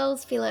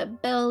feels. Feel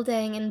it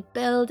building and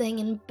building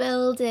and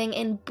building,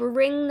 and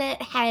bring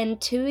that hand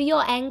to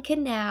your anchor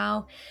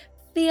now.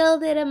 Feel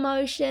that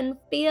emotion.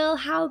 Feel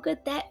how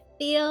good that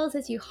feels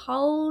as you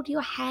hold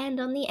your hand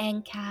on the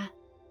anchor.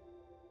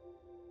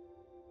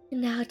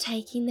 And now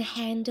taking the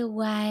hand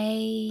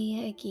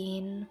away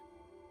again.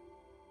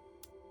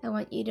 I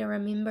want you to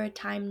remember a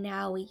time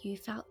now where you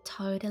felt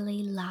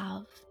totally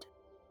loved.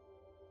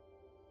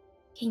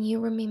 Can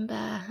you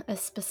remember a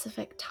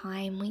specific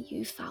time where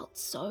you felt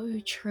so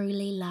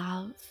truly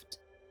loved?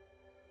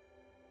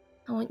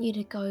 I want you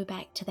to go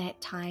back to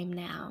that time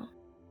now.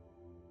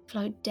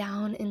 Float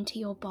down into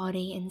your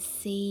body and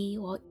see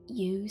what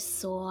you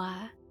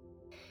saw.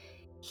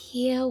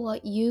 Hear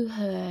what you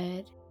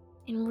heard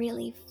and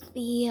really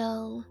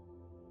feel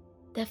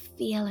the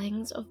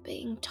feelings of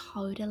being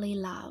totally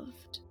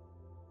loved.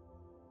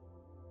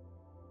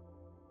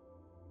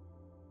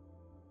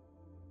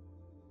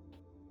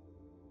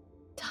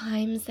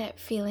 Times that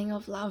feeling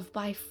of love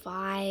by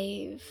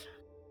 5.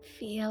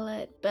 Feel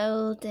it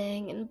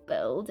building and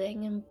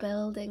building and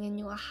building in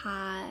your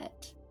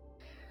heart.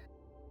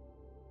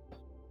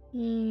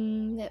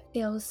 That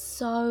feels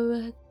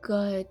so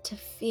good to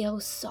feel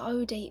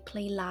so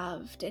deeply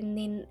loved, and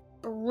then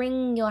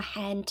bring your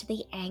hand to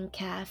the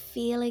anchor,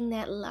 feeling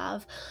that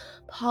love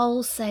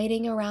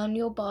pulsating around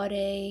your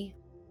body.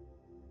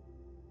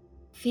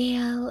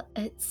 Feel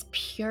its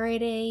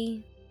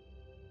purity,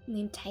 and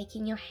then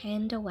taking your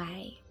hand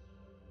away.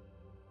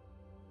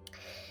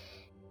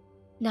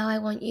 Now I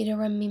want you to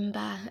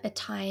remember a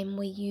time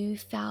where you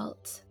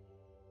felt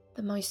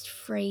the most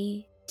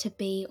free to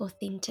be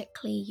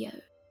authentically you.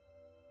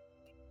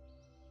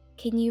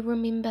 Can you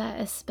remember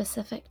a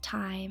specific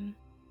time?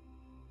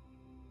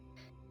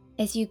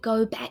 As you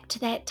go back to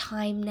that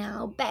time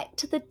now, back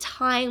to the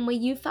time where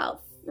you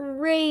felt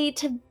free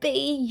to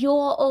be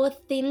your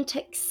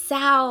authentic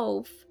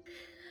self.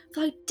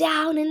 Go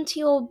down into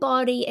your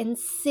body and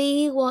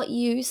see what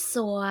you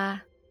saw.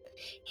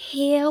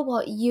 Hear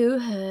what you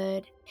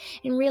heard,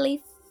 and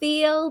really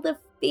feel the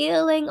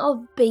feeling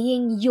of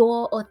being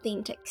your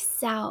authentic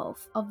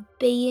self, of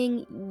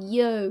being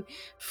you,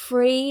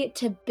 free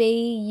to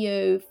be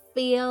you.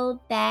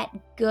 Feel that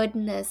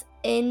goodness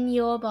in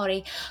your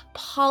body,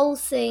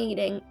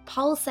 pulsating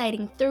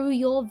through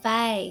your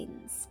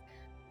veins.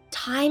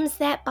 Times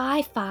that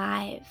by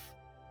 5.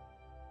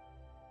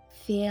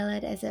 Feel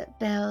it as it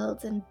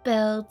builds and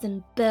builds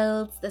and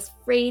builds, this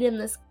freedom,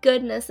 this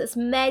goodness, this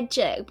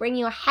magic. Bring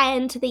your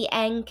hand to the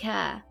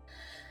anchor.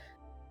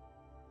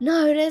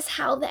 Notice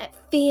how that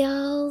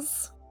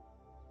feels.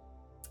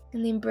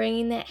 And then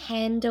bringing that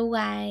hand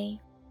away.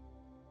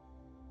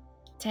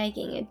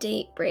 Taking a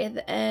deep breath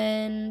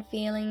in,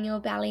 feeling your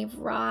belly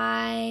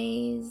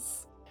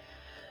rise.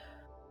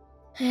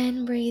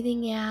 And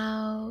breathing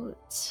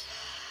out.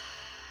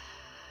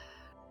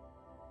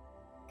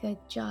 Good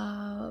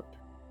job.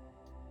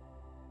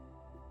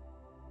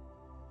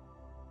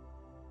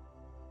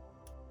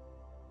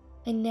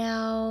 And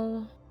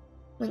now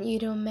I want you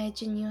to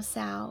imagine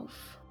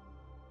yourself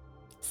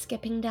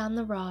skipping down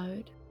the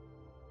road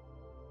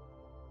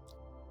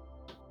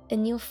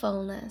in your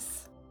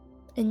fullness,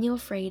 in your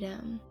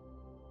freedom,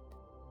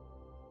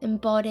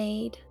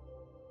 embodied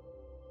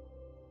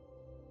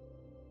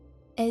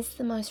as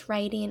the most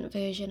radiant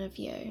version of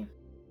you.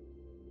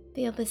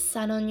 Feel the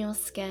sun on your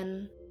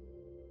skin,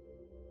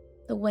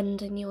 the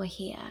wind in your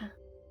hair,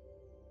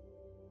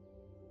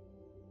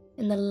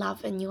 and the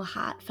love in your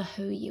heart for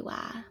who you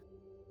are.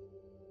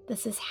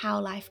 This is how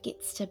life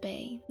gets to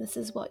be. This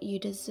is what you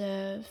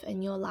deserve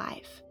in your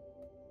life.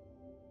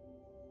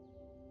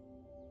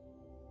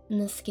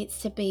 And this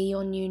gets to be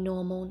your new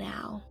normal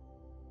now.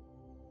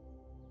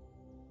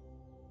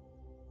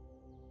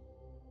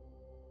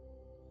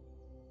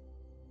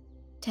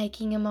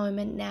 Taking a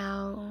moment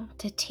now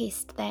to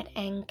test that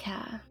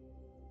anchor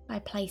by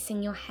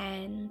placing your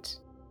hand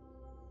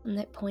on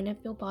that point of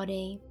your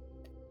body,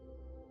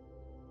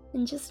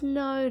 and just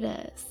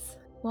notice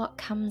what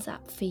comes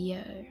up for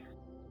you.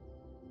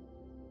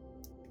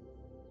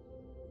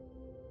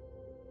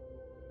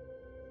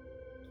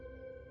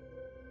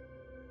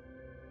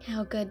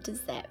 How good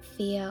does that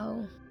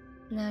feel?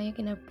 Now you're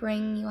going to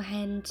bring your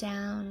hand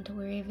down to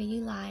wherever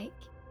you like.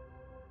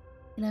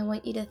 And I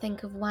want you to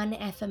think of one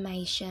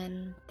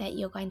affirmation that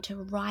you're going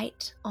to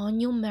write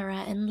on your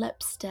mirror in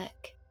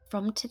lipstick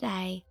from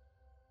today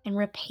and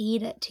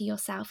repeat it to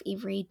yourself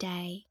every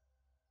day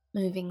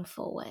moving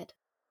forward.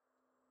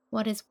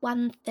 What is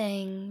one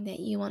thing that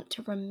you want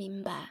to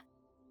remember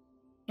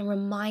and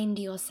remind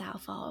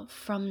yourself of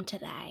from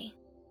today?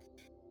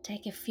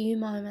 Take a few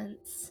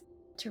moments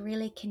to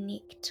really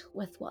connect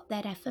with what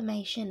that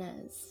affirmation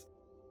is.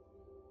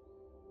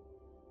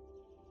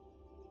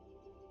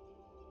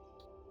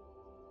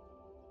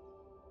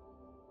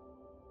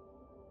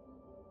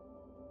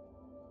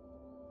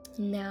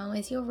 Now,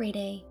 as you're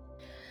ready,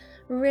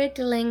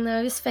 wriggling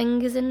those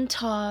fingers and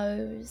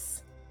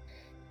toes,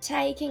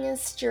 taking a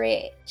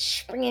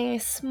stretch, bringing a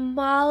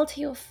smile to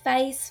your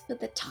face for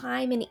the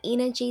time and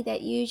energy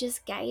that you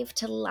just gave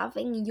to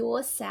loving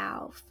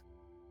yourself.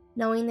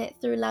 Knowing that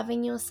through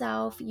loving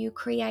yourself, you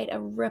create a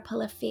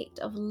ripple effect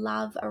of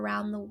love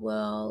around the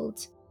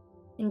world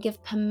and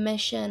give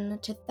permission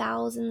to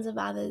thousands of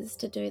others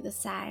to do the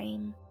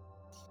same.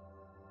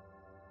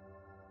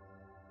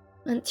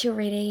 Once you're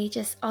ready,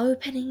 just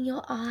opening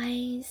your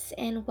eyes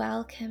and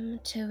welcome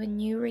to a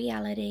new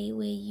reality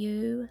where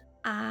you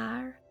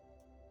are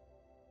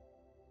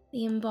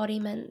the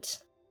embodiment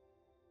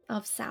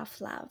of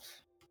self-love.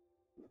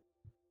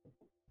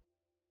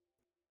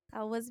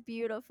 That was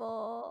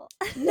beautiful.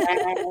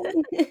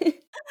 Yay.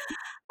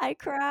 I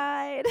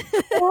cried.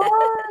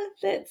 Oh,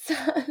 that's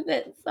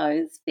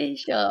so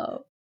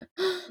special.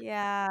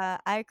 Yeah,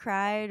 I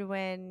cried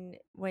when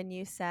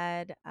you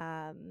said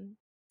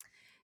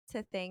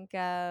to think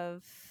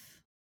of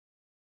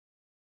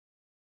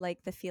like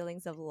the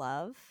feelings of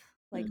love,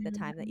 like the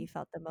time that Mm. you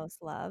felt the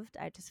most loved.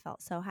 I just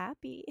felt so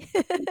happy.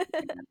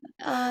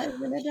 Oh,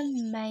 isn't it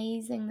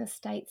amazing the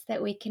states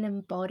that we can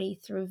embody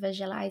through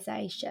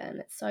visualization?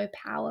 It's so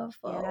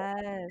powerful.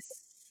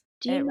 Yes,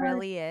 Do you it know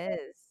really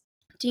is.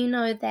 do you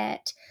know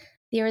that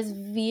there is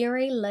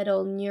very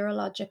little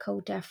neurological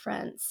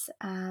difference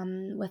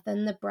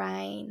within the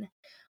brain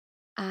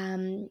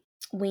um,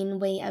 when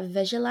we are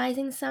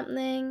visualizing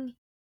something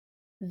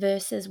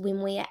versus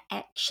when we are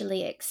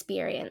actually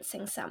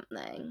experiencing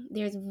something?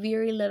 There's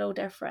very little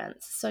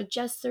difference. So,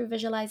 just through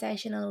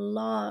visualization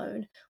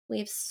alone, we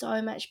have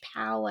so much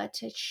power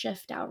to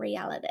shift our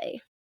reality.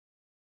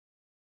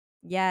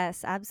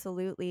 Yes,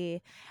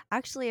 absolutely.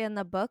 Actually, in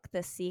the book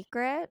The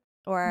Secret,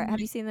 or have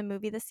you seen the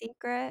movie The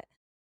Secret?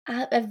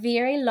 A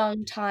very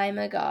long time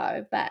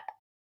ago, but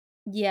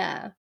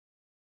yeah.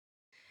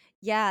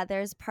 Yeah,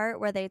 there's part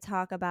where they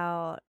talk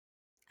about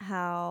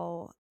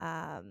how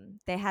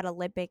they had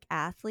Olympic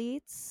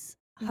athletes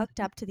hooked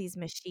Mhm. up to these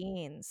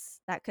machines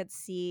that could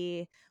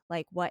see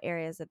like what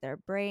areas of their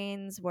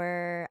brains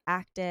were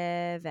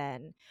active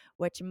and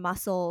which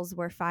muscles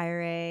were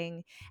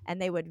firing, and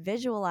they would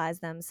visualize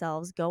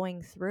themselves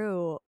going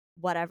through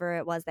whatever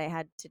it was they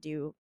had to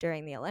do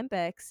during the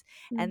Olympics,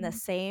 and the Mm.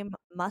 same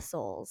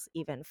muscles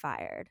even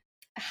fired.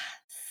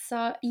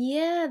 So,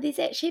 yeah, there's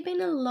actually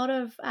been a lot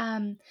of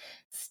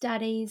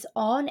studies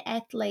on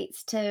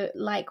athletes to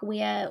like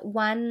where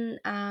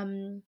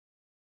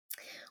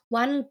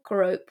one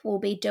group will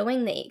be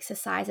doing the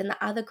exercise and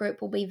the other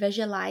group will be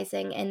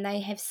visualizing, and they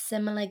have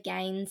similar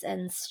gains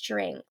in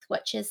strength,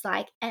 which is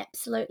like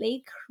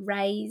absolutely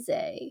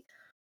crazy.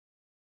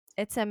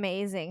 It's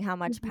amazing how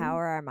much Mhm.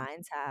 power our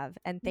minds have.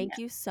 And Yeah. thank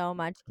you so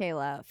much,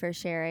 Kayla, for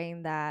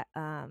sharing that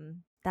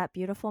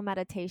beautiful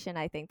meditation.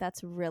 I think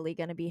that's really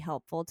going to be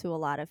helpful to a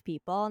lot of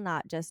people,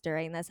 not just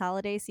during this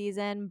holiday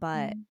season,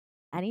 but Mm.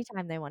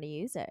 anytime they want to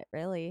use it,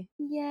 really.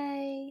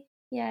 Yay.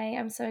 Yay.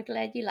 I'm so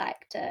glad you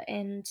liked it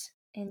and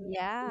yeah,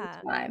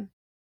 Yeah. anytime.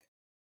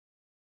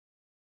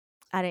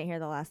 I didn't hear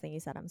the last thing you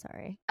said. I'm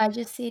sorry. I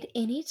just said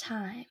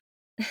anytime.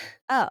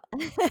 Oh.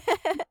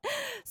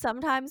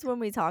 Sometimes when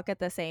we talk at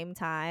the same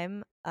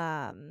time,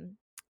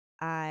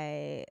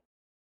 I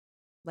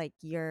like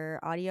your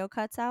audio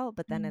cuts out,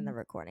 but then in the Mm.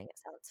 recording it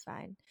sounds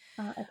fine.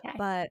 Oh, okay.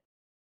 But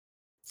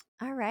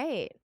all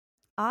right.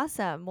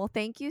 Awesome. Well,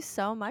 thank you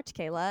so much,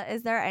 Kayla.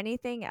 Is there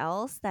anything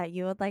else that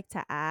you would like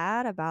to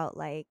add about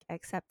like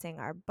accepting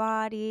our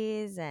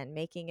bodies and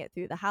making it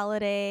through the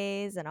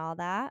holidays and all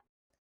that?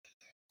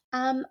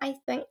 I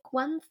think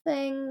one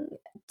thing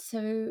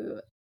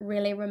to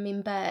really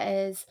remember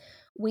is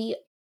we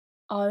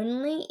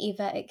only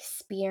ever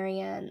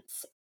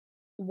experience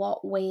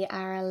what we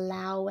are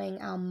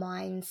allowing our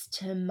minds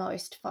to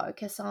most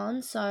focus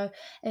on. So,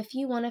 if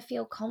you want to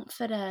feel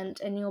confident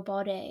in your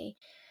body,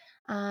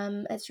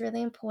 it's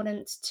really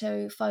important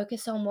to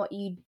focus on what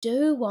you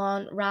do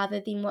want rather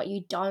than what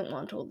you don't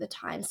want all the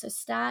time. So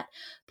start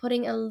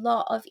putting a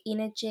lot of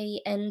energy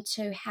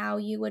into how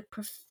you would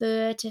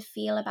prefer to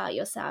feel about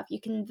yourself.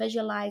 You can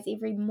visualize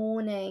every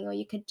morning, or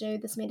you could do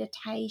this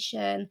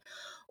meditation,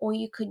 or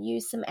you could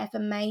use some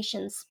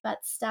affirmations,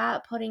 but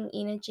start putting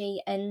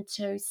energy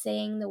into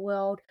seeing the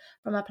world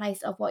from a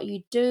place of what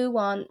you do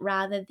want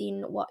rather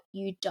than what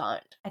you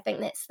don't. I think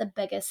that's the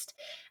biggest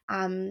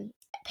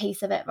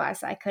piece of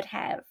advice I could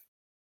have.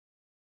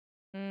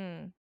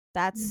 Mm,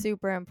 that's Mm.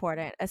 super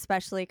important,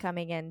 especially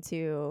coming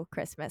into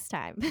Christmas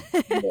time.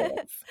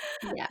 Yes.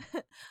 Yeah.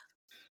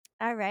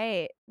 All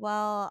right.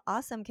 Well,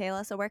 awesome,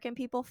 Kayla. So, where can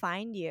people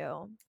find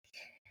you?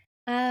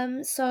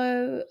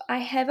 So I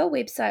have a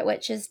website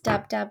which is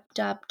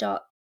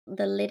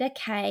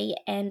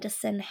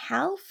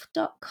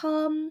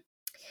www.andersonhealth.com.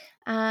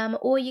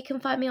 Or you can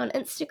find me on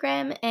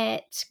Instagram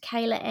at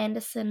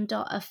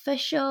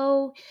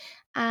kaylaanderson.official,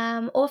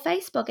 or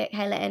Facebook at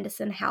Kayla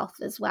Anderson Health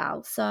as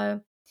well.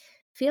 So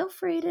feel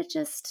free to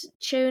just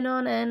tune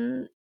on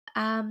in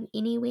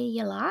anywhere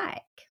you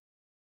like.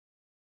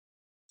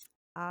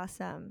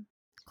 Awesome.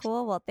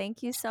 Cool. Well,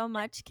 thank you so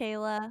much,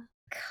 Kayla.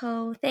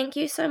 Cool. Thank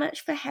you so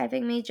much for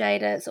having me,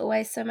 Jada. It's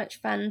always so much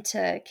fun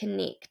to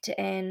connect,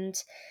 and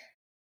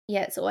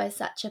yeah, it's always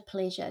such a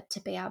pleasure to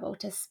be able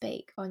to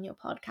speak on your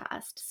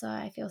podcast. So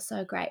I feel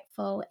so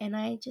grateful, and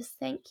I just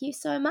thank you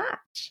so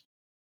much.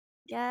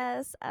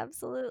 Yes,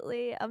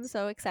 absolutely. I'm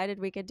so excited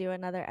we could do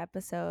another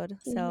episode.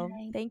 So,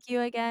 Yay. thank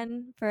you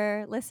again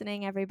for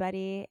listening,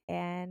 everybody,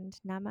 and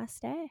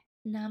namaste.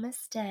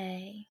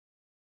 Namaste.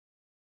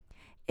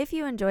 If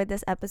you enjoyed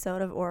this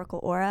episode of Oracle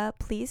Aura,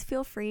 please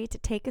feel free to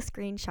take a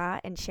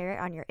screenshot and share it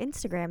on your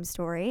Instagram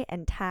story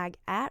and tag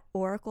at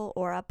Oracle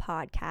Aura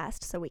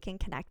Podcast so we can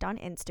connect on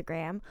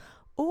Instagram.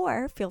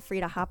 Or feel free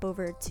to hop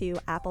over to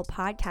Apple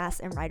Podcasts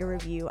and write a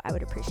review. I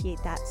would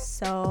appreciate that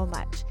so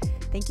much.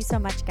 Thank you so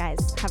much, guys.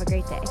 Have a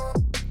great day.